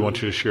because I really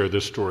want you to share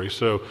this story.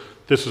 So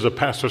this is a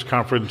pastor's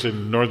conference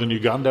in northern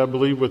Uganda, I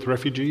believe, with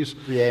refugees.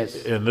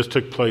 Yes. And this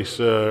took place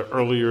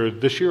earlier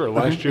this year or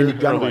last year?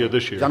 January, earlier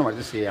this year. January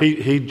this year.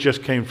 He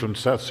just came from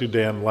South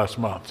Sudan last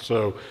month.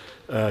 So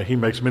he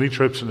makes many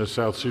trips into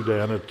South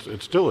Sudan.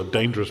 It's still a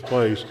dangerous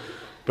place,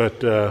 but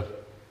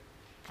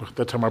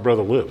that's how my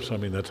brother lives. I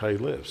mean, that's how he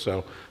lives.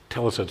 So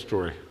tell us that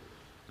story.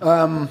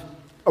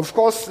 Of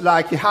course,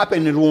 like it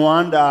happened in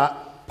Rwanda,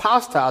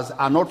 pastors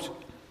are not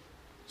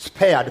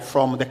spared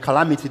from the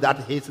calamity that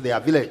hits their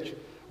village.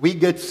 We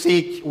get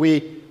sick,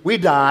 we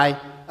die,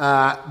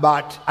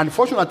 but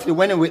unfortunately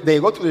when they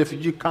go to the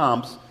refugee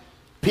camps,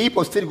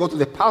 people still go to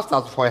the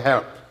pastors for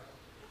help.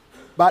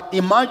 But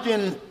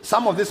imagine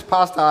some of these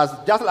pastors,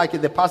 just like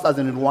the pastors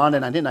in Rwanda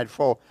in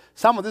 1994,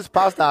 some of these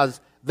pastors,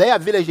 their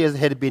villages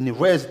had been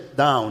razed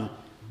down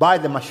by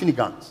the machine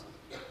guns.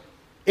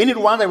 In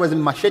Rwanda, it was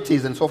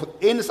machetes and so forth.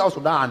 In South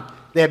Sudan,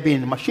 there have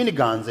been machine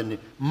guns and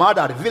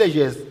murdered,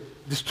 villages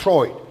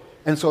destroyed.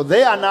 And so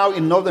they are now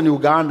in northern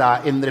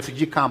Uganda in the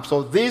refugee camp.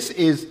 So this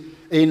is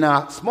in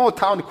a small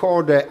town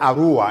called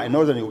Arua in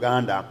northern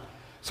Uganda.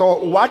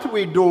 So what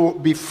we do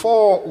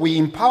before we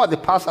empower the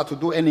pastor to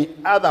do any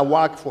other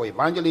work for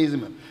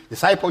evangelism,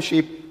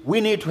 discipleship, we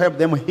need to help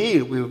them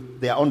heal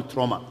with their own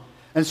trauma.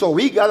 And so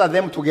we gather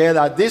them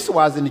together. This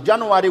was in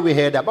January. We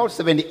had about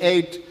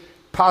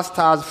 78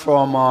 pastors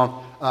from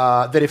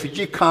the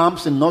refugee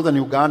camps in northern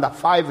Uganda,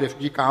 5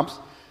 refugee camps.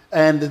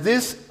 And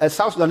these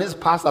South Sudanese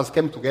pastors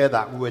came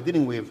together. We were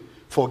dealing with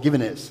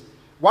forgiveness.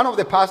 one of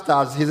the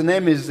pastors, his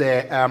name is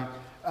Taban.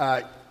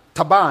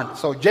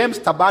 So James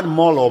Taban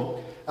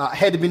Molo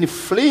had been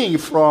fleeing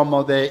from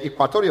the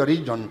Equatorial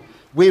region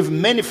with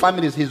many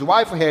families. His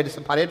wife had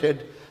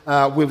separated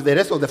with the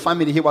rest of the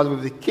family. He was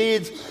with the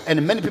kids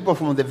and many people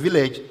from the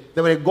village.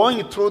 They were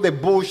going through the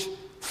bush,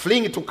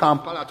 fleeing to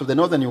Kampala, to the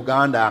northern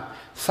Uganda.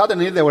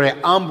 Suddenly they were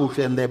ambushed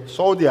and the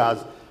soldiers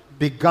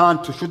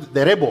began to shoot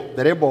the rebel.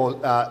 The rebel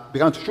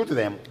began to shoot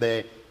them,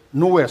 the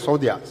Nuer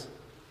soldiers.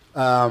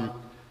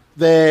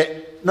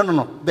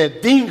 The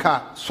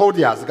Dinka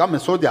soldiers,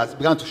 government soldiers,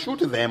 began to shoot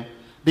them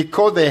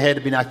because they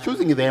had been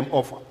accusing them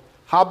of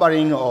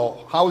harboring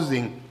or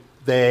housing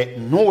the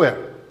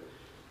Nuer.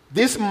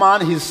 This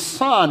man, his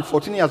son,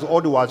 14 years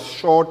old, was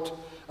shot,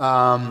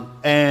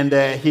 and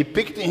he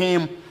picked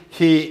him.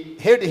 He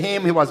hit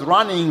him. He was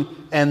running,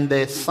 and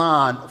the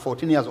son,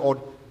 14 years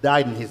old,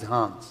 died in his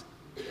hands.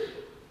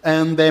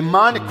 And the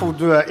man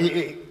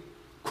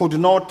could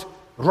not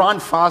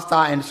run faster,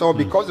 and so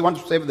because he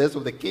wanted to save the rest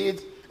of the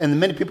kids and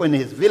many people in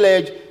his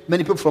village,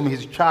 many people from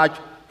his church,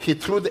 he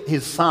threw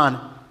his son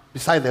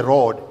beside the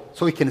road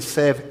so he can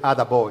save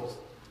other boys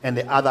and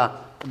the other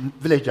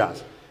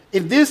villagers.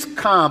 In this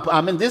camp,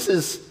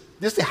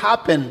 this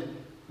happened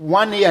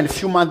 1 year and a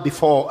few months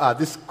before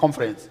this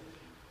conference.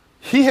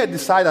 He had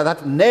decided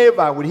that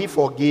never would he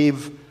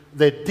forgive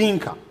the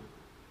Dinka.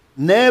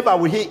 Never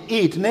will he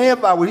eat,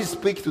 never will he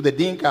speak to the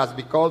Dinkas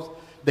because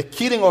the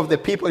killing of the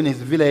people in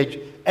his village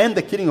and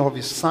the killing of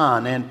his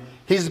son. And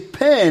his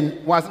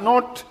pain was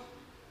not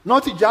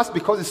just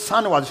because his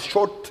son was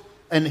shot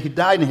and he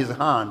died in his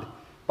hand,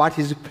 but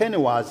his pain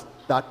was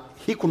that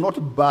he could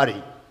not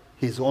bury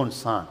his own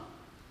son.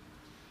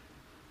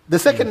 The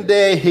second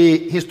day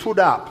he stood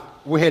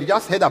up. We had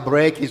just had a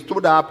break. He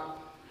stood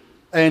up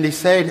and he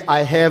said,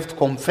 I have to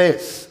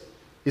confess.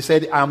 He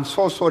said, I'm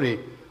so sorry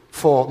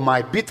for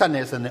my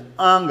bitterness and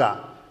anger.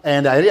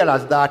 And I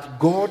realized that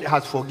God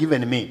has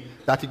forgiven me.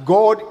 That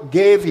God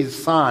gave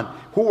his son,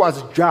 who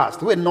was just,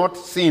 who had not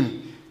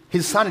sinned.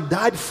 His son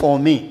died for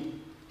me.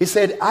 He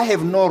said, I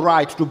have no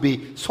right to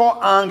be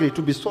so angry,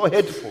 to be so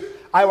hateful.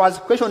 I was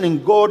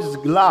questioning God's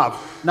love.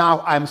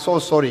 Now I'm so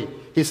sorry.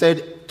 He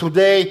said,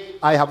 today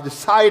I have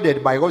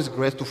decided by God's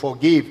grace to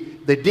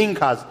forgive the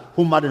Dinkas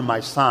who murdered my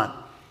son.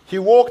 He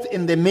walked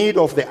in the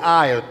middle of the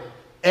aisle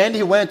and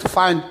he went to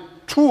find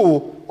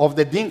 2 of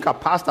the Dinka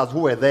pastors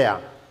who were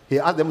there. He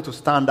asked them to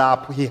stand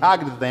up. He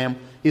hugged them.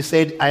 He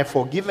said, I have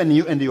forgiven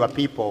you and your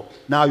people.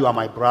 Now you are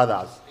my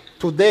brothers.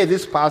 Today,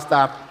 this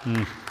pastor,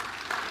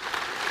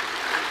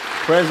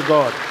 praise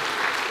God.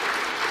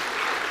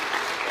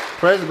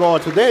 Praise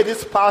God. Today,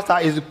 this pastor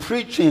is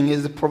preaching,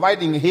 is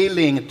providing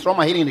healing,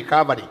 trauma healing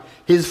recovery.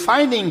 He's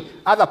finding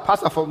other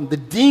pastors from the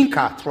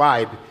Dinka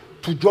tribe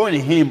to join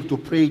him to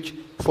preach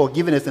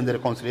forgiveness and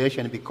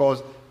reconciliation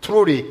because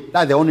truly,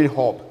 that's the only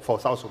hope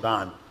for South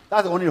Sudan.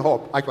 That's the only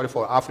hope, actually,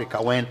 for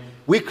Africa. When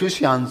we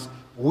Christians,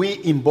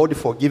 we embody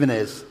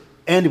forgiveness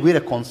and we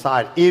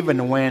reconcile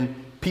even when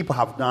people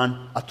have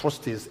done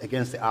atrocities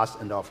against us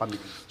and our families.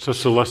 So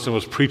Celestin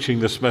was preaching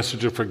this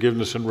message of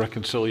forgiveness and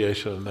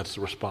reconciliation, and that's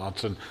the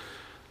response. And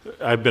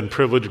I've been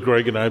privileged,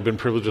 Greg and I have been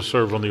privileged to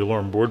serve on the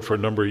Alarm Board for a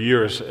number of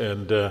years,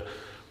 and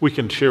we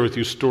can share with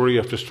you story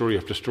after story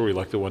after story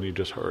like the one you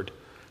just heard.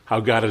 How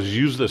God has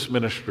used this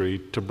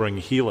ministry to bring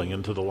healing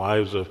into the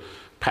lives of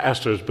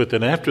pastors, but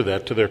then after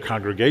that to their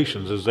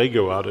congregations as they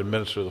go out and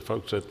minister to the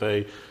folks that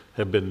they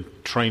have been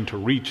trained to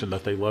reach and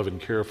that they love and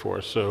care for.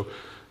 So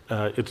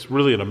it's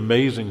really an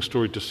amazing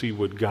story to see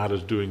what God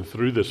is doing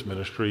through this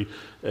ministry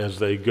as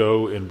they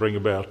go and bring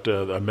about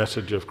a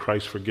message of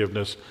Christ's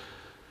forgiveness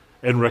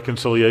and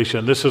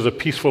reconciliation. This is a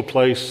peaceful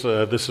place.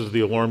 This is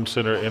the Alarm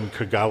Center in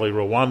Kigali,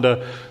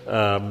 Rwanda.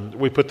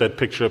 We put that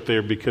picture up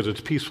there because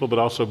it's peaceful, but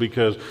also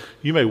because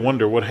you may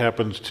wonder what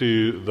happens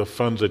to the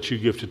funds that you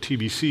give to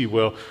TBC.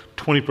 Well,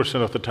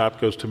 20% off the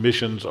top goes to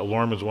missions.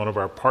 Alarm is one of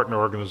our partner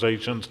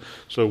organizations,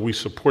 so we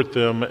support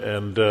them,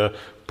 and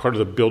part of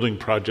the building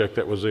project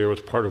that was there was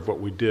part of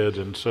what we did,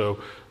 and so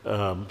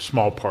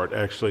small part,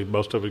 actually.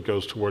 Most of it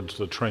goes towards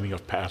the training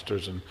of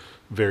pastors and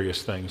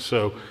various things.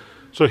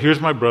 So here's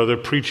my brother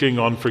preaching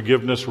on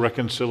forgiveness,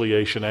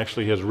 reconciliation.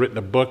 Actually, he has written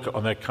a book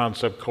on that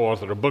concept,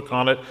 co-authored a book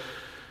on it.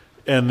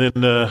 And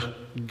then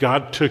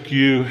God took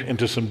you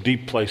into some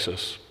deep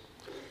places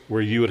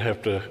where you would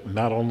have to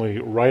not only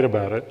write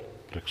about it,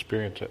 but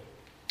experience it.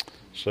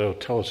 So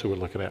tell us who we're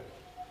looking at.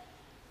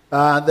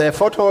 The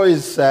photo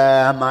is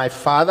my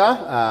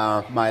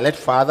father, my late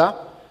father,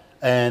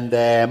 and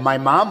my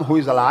mom, who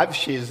is alive.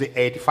 She's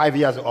 85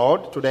 years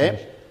old today.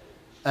 Mm-hmm.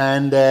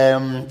 And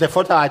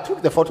I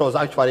took the photos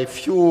actually a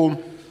few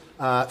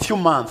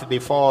months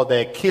before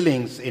the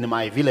killings in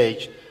my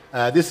village.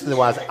 This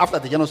was after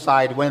the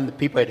genocide when the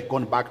people had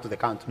gone back to the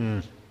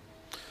country.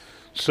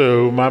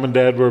 So Mom and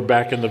Dad were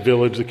back in the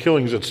village. The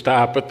killings had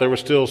stopped, but there were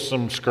still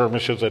some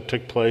skirmishes that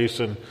took place.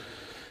 And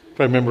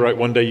if I remember right,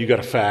 one day you got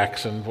a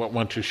fax, and why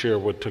don't you share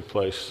what took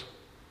place?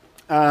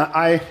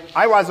 I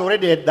was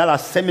already at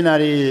Dallas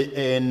Seminary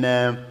in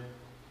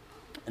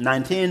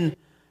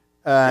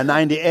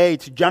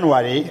 1998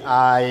 January.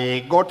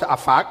 I got a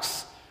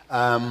fax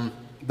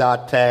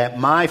that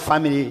my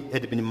family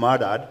had been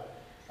murdered,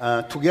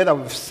 together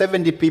with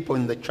 70 people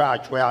in the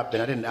church where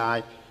Bernard and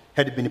I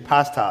had been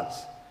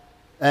pastors.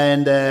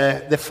 And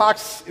the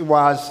facts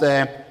was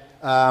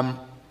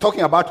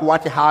talking about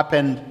what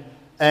happened,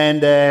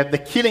 and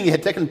the killing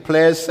had taken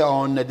place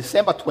on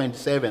December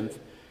 27th,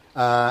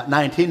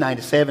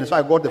 1997. So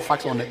I got the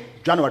facts on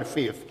January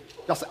 5th,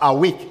 just a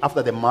week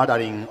after the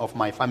murdering of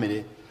my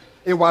family.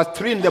 It was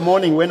 3 in the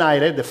morning when I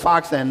read the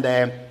facts, and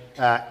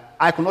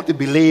I could not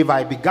believe.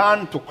 I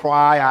began to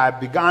cry. I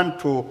began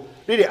to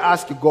really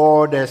ask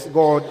God,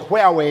 God,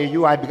 where were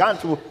you? I began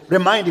to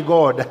remind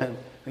God,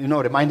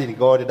 reminding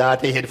God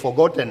that He had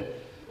forgotten,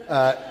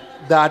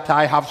 that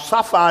I have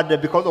suffered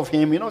because of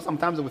Him.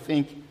 Sometimes we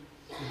think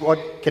God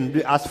can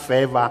do us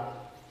favor.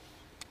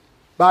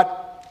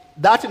 But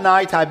that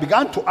night I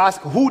began to ask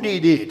who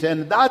did it.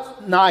 And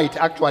that night,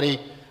 actually,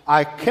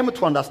 I came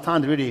to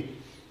understand really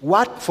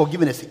what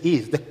forgiveness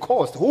is, the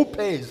cost, who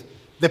pays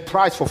the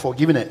price for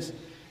forgiveness.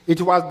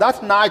 It was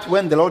that night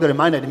when the Lord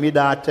reminded me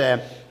that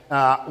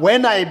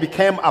when I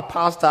became a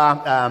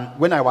pastor,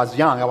 when I was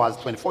young, I was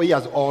 24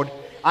 years old,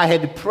 I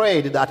had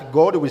prayed that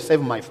God will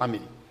save my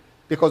family.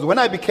 Because when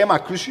I became a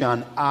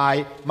Christian,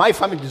 my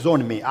family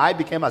disowned me. I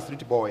became a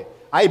street boy.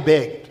 I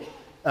begged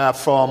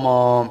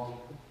for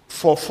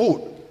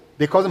food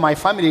because my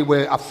family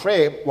was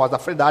afraid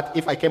that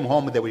if I came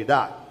home, they would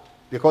die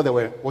because they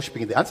were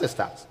worshiping the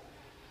ancestors.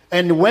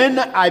 And when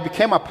I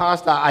became a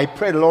pastor, I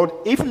prayed, Lord,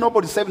 if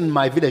nobody saved in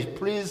my village,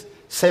 please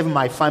save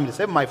my family,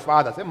 save my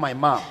father, save my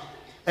mom.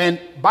 And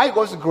by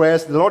God's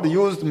grace, the Lord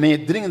used me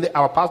during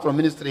our pastoral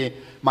ministry.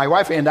 My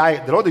wife and I,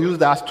 the Lord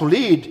used us to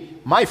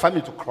lead my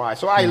family to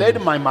Christ. So I led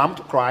my mom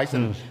to Christ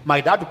and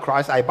my dad to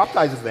Christ. I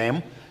baptized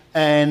them.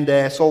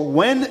 And so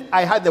when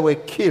I heard they were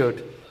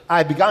killed,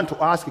 I began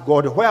to ask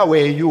God, where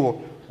were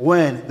you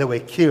when they were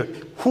killed?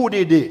 Who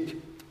did it?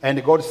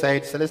 And God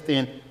said,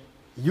 Celestine,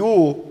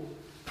 you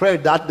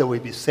prayed that they will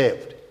be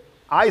saved.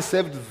 I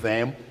saved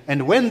them,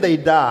 and when they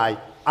died,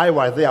 I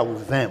was there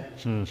with them.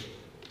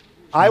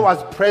 I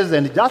was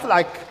present, just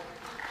like,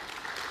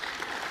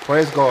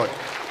 praise God.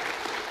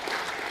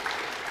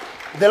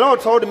 The Lord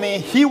told me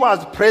He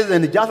was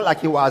present just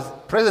like He was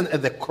present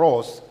at the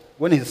cross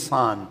when His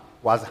Son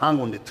was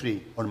hung on the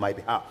tree on my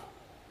behalf.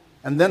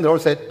 And then the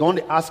Lord said, don't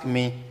ask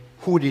me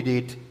who did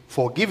it,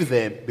 forgive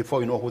them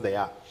before you know who they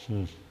are.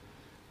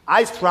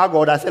 I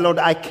struggled. I said, Lord,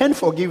 I can't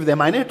forgive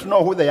them. I need to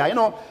know who they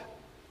are.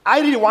 I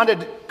really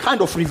wanted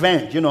kind of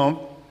revenge,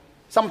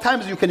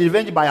 Sometimes you can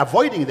revenge by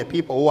avoiding the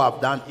people who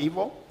have done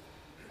evil.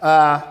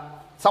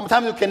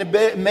 Sometimes you can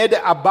make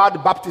a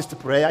bad Baptist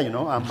prayer,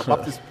 I'm a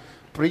Baptist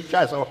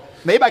preacher, so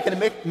maybe I can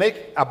make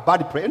a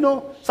bad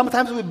prayer.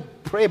 Sometimes we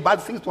pray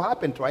bad things to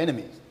happen to our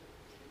enemies.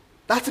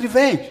 That's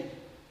revenge.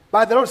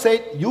 But the Lord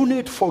said, you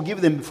need to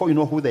forgive them before you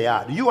know who they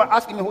are. You are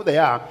asking me who they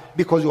are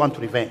because you want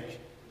revenge.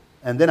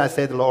 And then I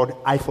said, Lord,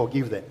 I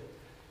forgive them.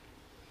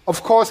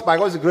 Of course, by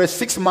God's grace,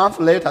 6 months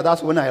later,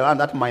 that's when I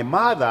learned that my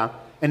mother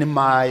and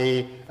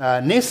my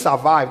niece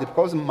survived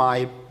because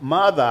my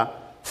mother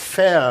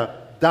fell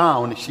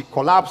down. She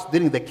collapsed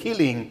during the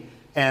killing,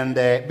 and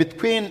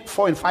between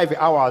 4 and 5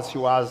 hours, she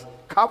was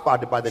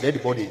covered by the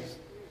dead bodies.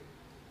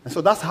 And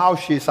so that's how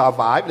she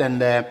survived,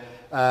 and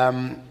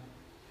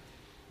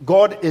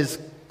God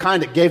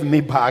kind of gave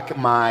me back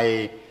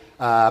my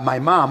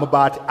mom,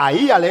 but a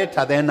year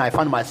later, then I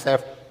found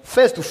myself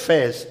face to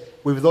face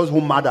with those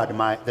who murdered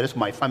the rest of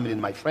my family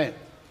and my friends.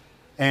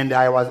 And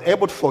I was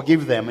able to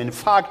forgive them. In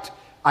fact,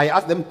 I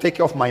asked them to take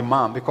care of my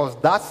mom because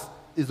that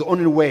is the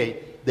only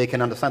way they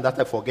can understand that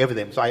I forgave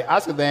them. So I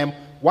asked them,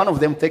 one of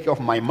them, take care of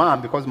my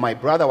mom because my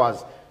brother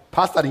was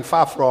pastoring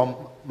far from,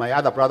 my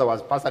other brother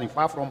was pastoring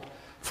far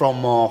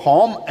from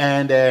home.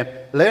 And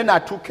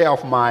Leonard took care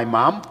of my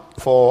mom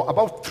for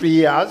about 3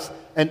 years.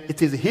 And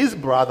it is his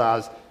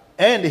brothers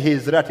and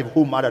his relative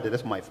who murdered the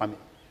rest of my family.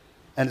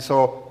 And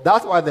so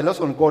that's why the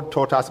lesson God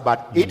taught us,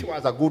 but it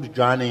was a good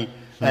journey,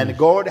 and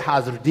God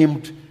has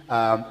redeemed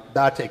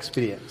that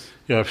experience.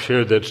 Yeah, I've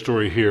shared that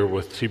story here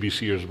with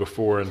TBCers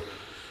before, and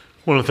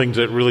one of the things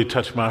that really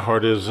touched my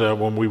heart is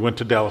when we went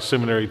to Dallas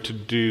Seminary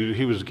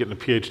he was getting a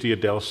PhD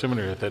at Dallas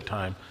Seminary at that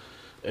time,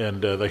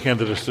 and they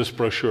handed us this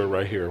brochure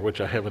right here,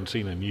 which I haven't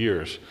seen in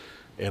years,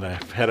 and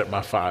I've had it in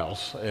my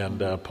files, and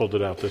pulled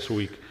it out this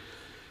week.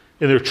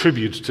 And there are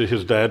tributes to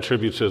his dad,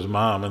 tributes to his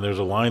mom, and there's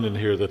a line in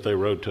here that they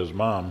wrote to his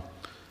mom.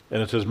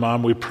 And it says,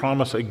 Mom, we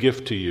promise a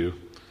gift to you.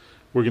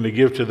 We're going to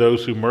give to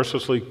those who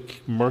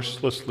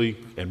mercilessly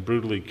and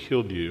brutally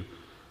killed you,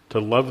 to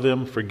love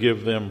them,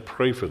 forgive them,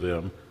 pray for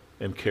them,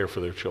 and care for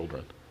their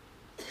children.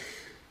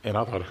 And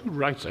I thought, who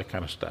writes that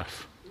kind of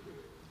stuff?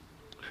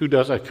 Who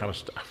does that kind of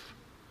stuff?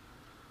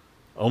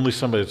 Only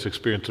somebody that's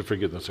experienced the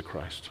forgiveness of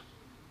Christ.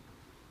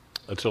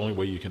 That's the only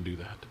way you can do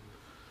that.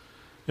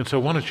 And so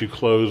why don't you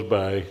close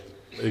by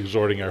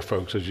exhorting our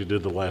folks, as you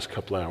did the last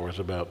couple hours,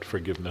 about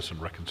forgiveness and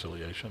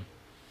reconciliation.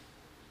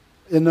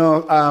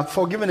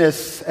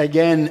 Forgiveness,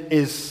 again,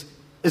 is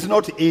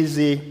not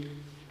easy.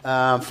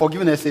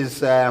 Forgiveness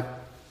is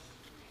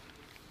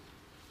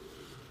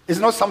It's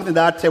not something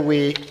that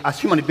we, as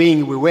human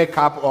beings, we wake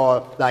up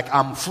or like,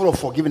 I'm full of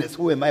forgiveness.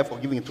 Who am I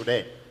forgiving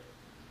today?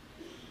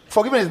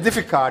 Forgiveness is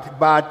difficult,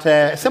 but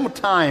at the same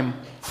time,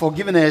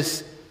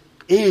 forgiveness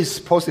is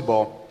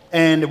possible.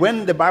 And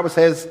when the Bible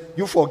says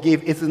you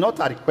forgive, it is not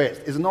a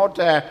request. It's not,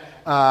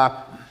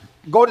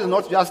 God is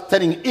not just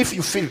telling if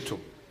you feel to.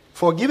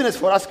 Forgiveness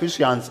for us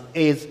Christians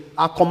is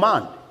a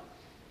command.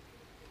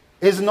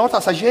 It's not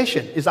a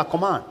suggestion, it's a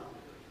command.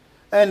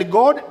 And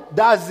God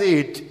does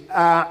it.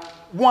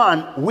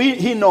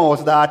 He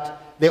knows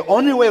that the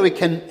only way we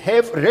can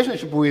have a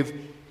relationship with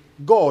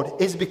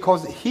God is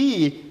because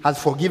He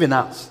has forgiven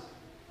us.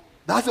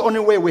 That's the only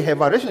way we have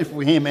a relationship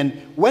with Him. And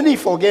when He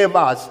forgave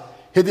us,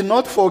 He did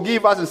not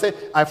forgive us and say,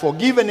 I've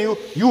forgiven you,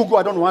 you go,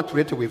 I don't want to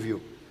relate with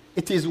you.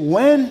 It is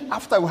when,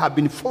 after we have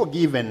been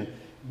forgiven,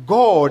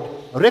 God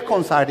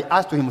reconciled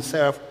us to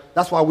Himself.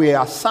 That's why we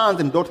are sons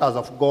and daughters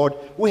of God.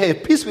 We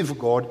have peace with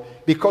God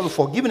because of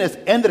forgiveness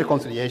and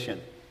reconciliation.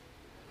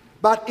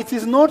 But it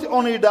is not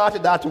only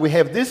that we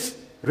have this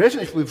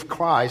relationship with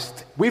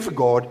Christ, with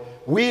God,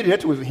 we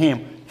relate with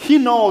Him. He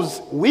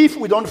knows if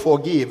we don't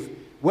forgive,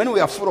 when we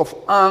are full of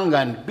anger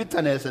and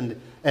bitterness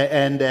and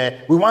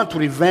we want to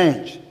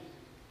revenge,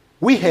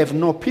 we have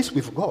no peace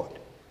with God.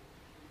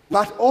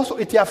 But also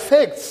it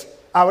affects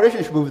our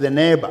relationship with the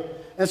neighbor.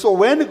 And so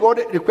when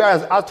God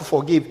requires us to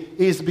forgive,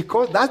 it's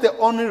because that's the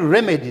only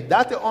remedy,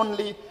 that's the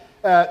only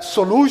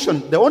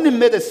solution, the only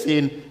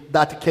medicine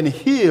that can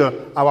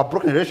heal our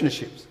broken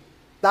relationships,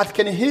 that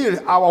can heal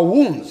our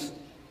wounds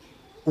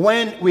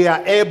when we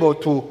are able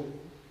to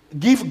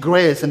give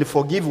grace and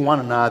forgive one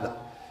another.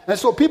 And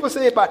so people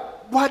say,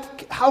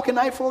 but how can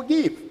I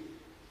forgive?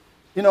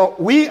 You know,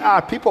 we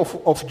are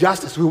people of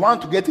justice. We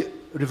want to get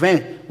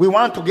revenge. We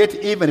want to get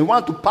even. We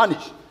want to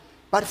punish.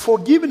 But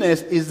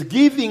forgiveness is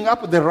giving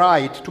up the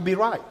right to be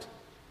right.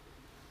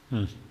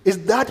 It's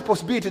that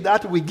possibility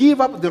that we give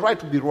up the right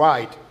to be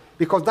right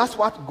because that's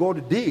what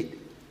God did.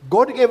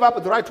 God gave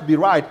up the right to be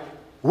right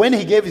when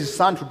He gave His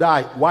Son to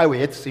die while we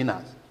yet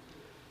sinners.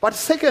 But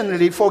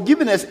secondly,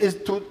 forgiveness is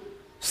to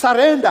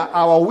surrender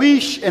our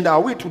wish and our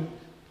will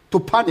to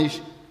punish,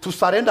 to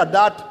surrender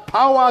that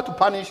power to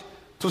punish,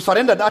 to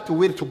surrender that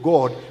will to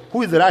God,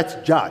 who is the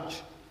right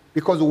judge.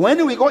 Because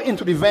when we go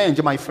into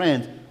revenge, my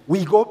friends,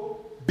 we go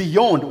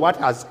beyond what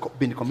has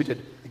been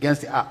committed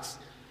against us.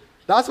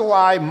 That's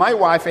why my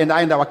wife and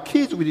I and our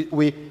kids,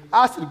 we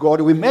asked God,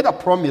 we made a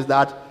promise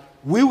that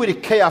we will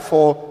care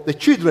for the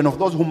children of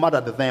those who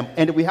murdered them,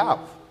 and we have.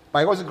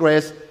 By God's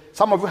grace,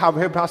 some of you have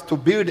helped us to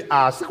build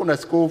a secondary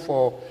school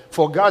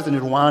for girls in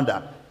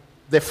Rwanda.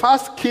 The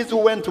first kids who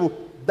went to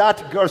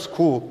that girls'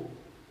 school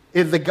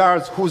is the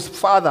girls whose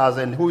fathers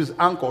and whose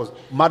uncles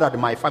murdered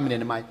my family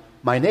and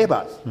my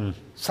neighbors.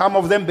 Some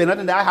of them, Bernard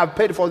and I, have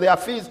paid for their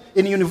fees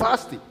in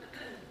university.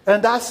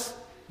 And that's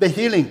the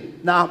healing.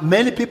 Now,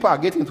 many people are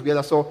getting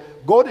together, so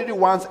God really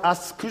wants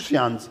us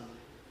Christians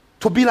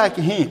to be like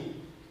Him.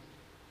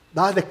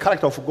 That's the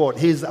character of God.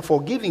 He's a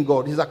forgiving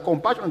God. He's a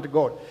compassionate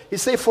God. He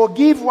says,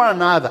 forgive one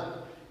another.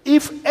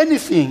 If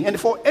anything, and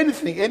for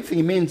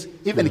anything means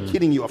even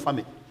killing your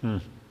family.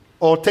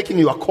 Or taking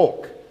your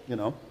Coke, you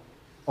know.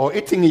 Or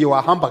eating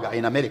your hamburger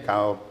in America.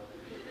 Or,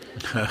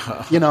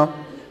 you know.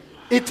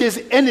 It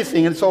is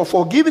anything. And so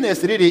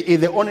forgiveness really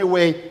is the only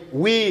way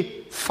we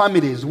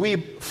families, we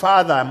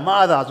father,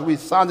 mothers, we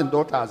sons and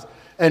daughters,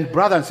 and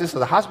brothers and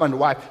sisters, husband and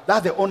wife,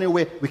 that's the only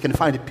way we can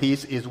find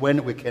peace is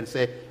when we can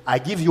say, I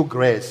give you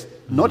grace,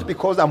 not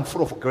because I'm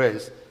full of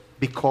grace,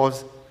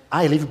 because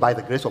I live by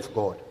the grace of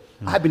God.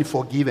 I've been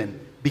forgiven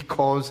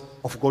because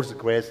of God's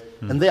grace.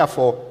 And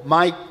therefore,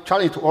 my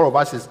challenge to all of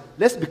us is,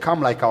 let's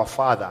become like our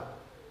Father.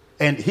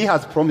 And He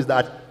has promised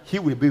that He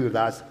will be with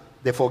us.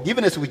 The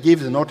forgiveness we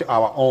give is not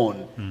our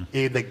own.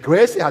 The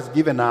grace He has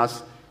given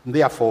us,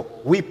 therefore,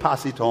 we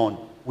pass it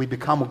on. We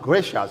become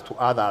gracious to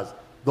others,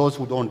 those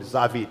who don't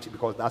deserve it,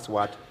 because that's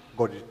what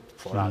God did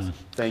for us.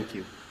 Thank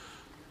you.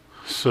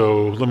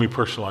 So let me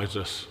personalize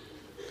this.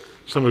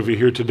 Some of you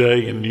here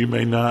today, and you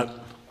may not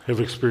have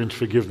experienced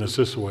forgiveness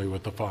this way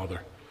with the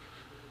Father.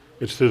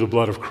 It's through the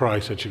blood of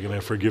Christ that you can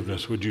have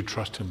forgiveness. Would you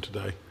trust Him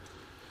today?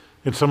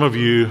 And some of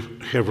you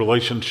have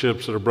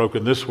relationships that are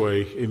broken this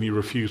way, and you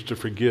refuse to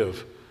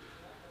forgive.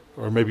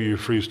 Or maybe you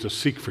refuse to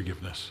seek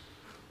forgiveness.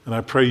 And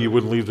I pray you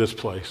wouldn't leave this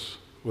place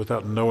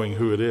without knowing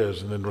who it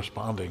is and then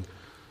responding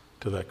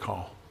to that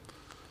call.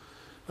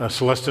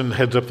 Celestin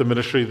heads up the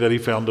ministry that he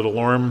founded,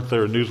 Alarm.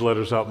 There are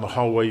newsletters out in the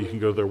hallway. You can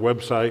go to their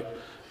website.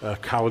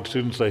 College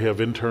students, they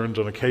have interns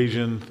on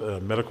occasion.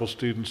 Medical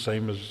students,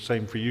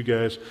 same for you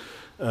guys.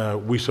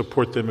 We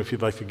support them if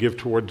you'd like to give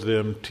towards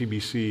them.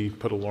 TBC,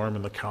 put Alarm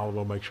in the column.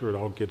 We'll make sure it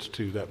all gets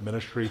to that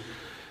ministry.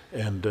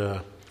 And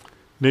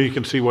now you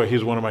can see why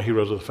he's one of my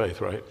heroes of the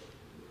faith, right?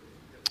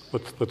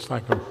 Let's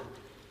thank him.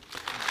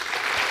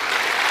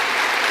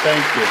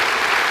 Thank you.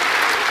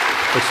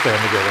 Let's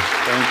stand together.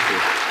 Thank you.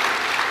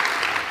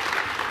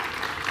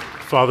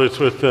 Father, it's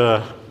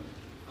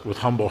with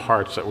humble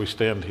hearts that we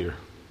stand here.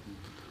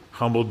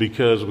 Humbled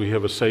because we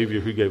have a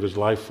Savior who gave His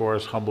life for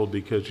us. Humbled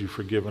because you've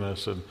forgiven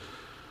us. And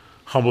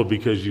humbled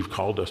because you've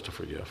called us to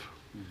forgive.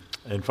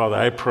 And Father,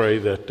 I pray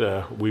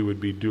that we would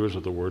be doers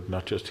of the word,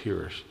 not just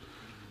hearers.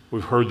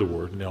 We've heard the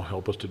word, now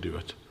help us to do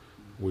it.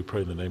 We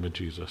pray in the name of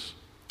Jesus.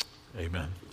 Amen.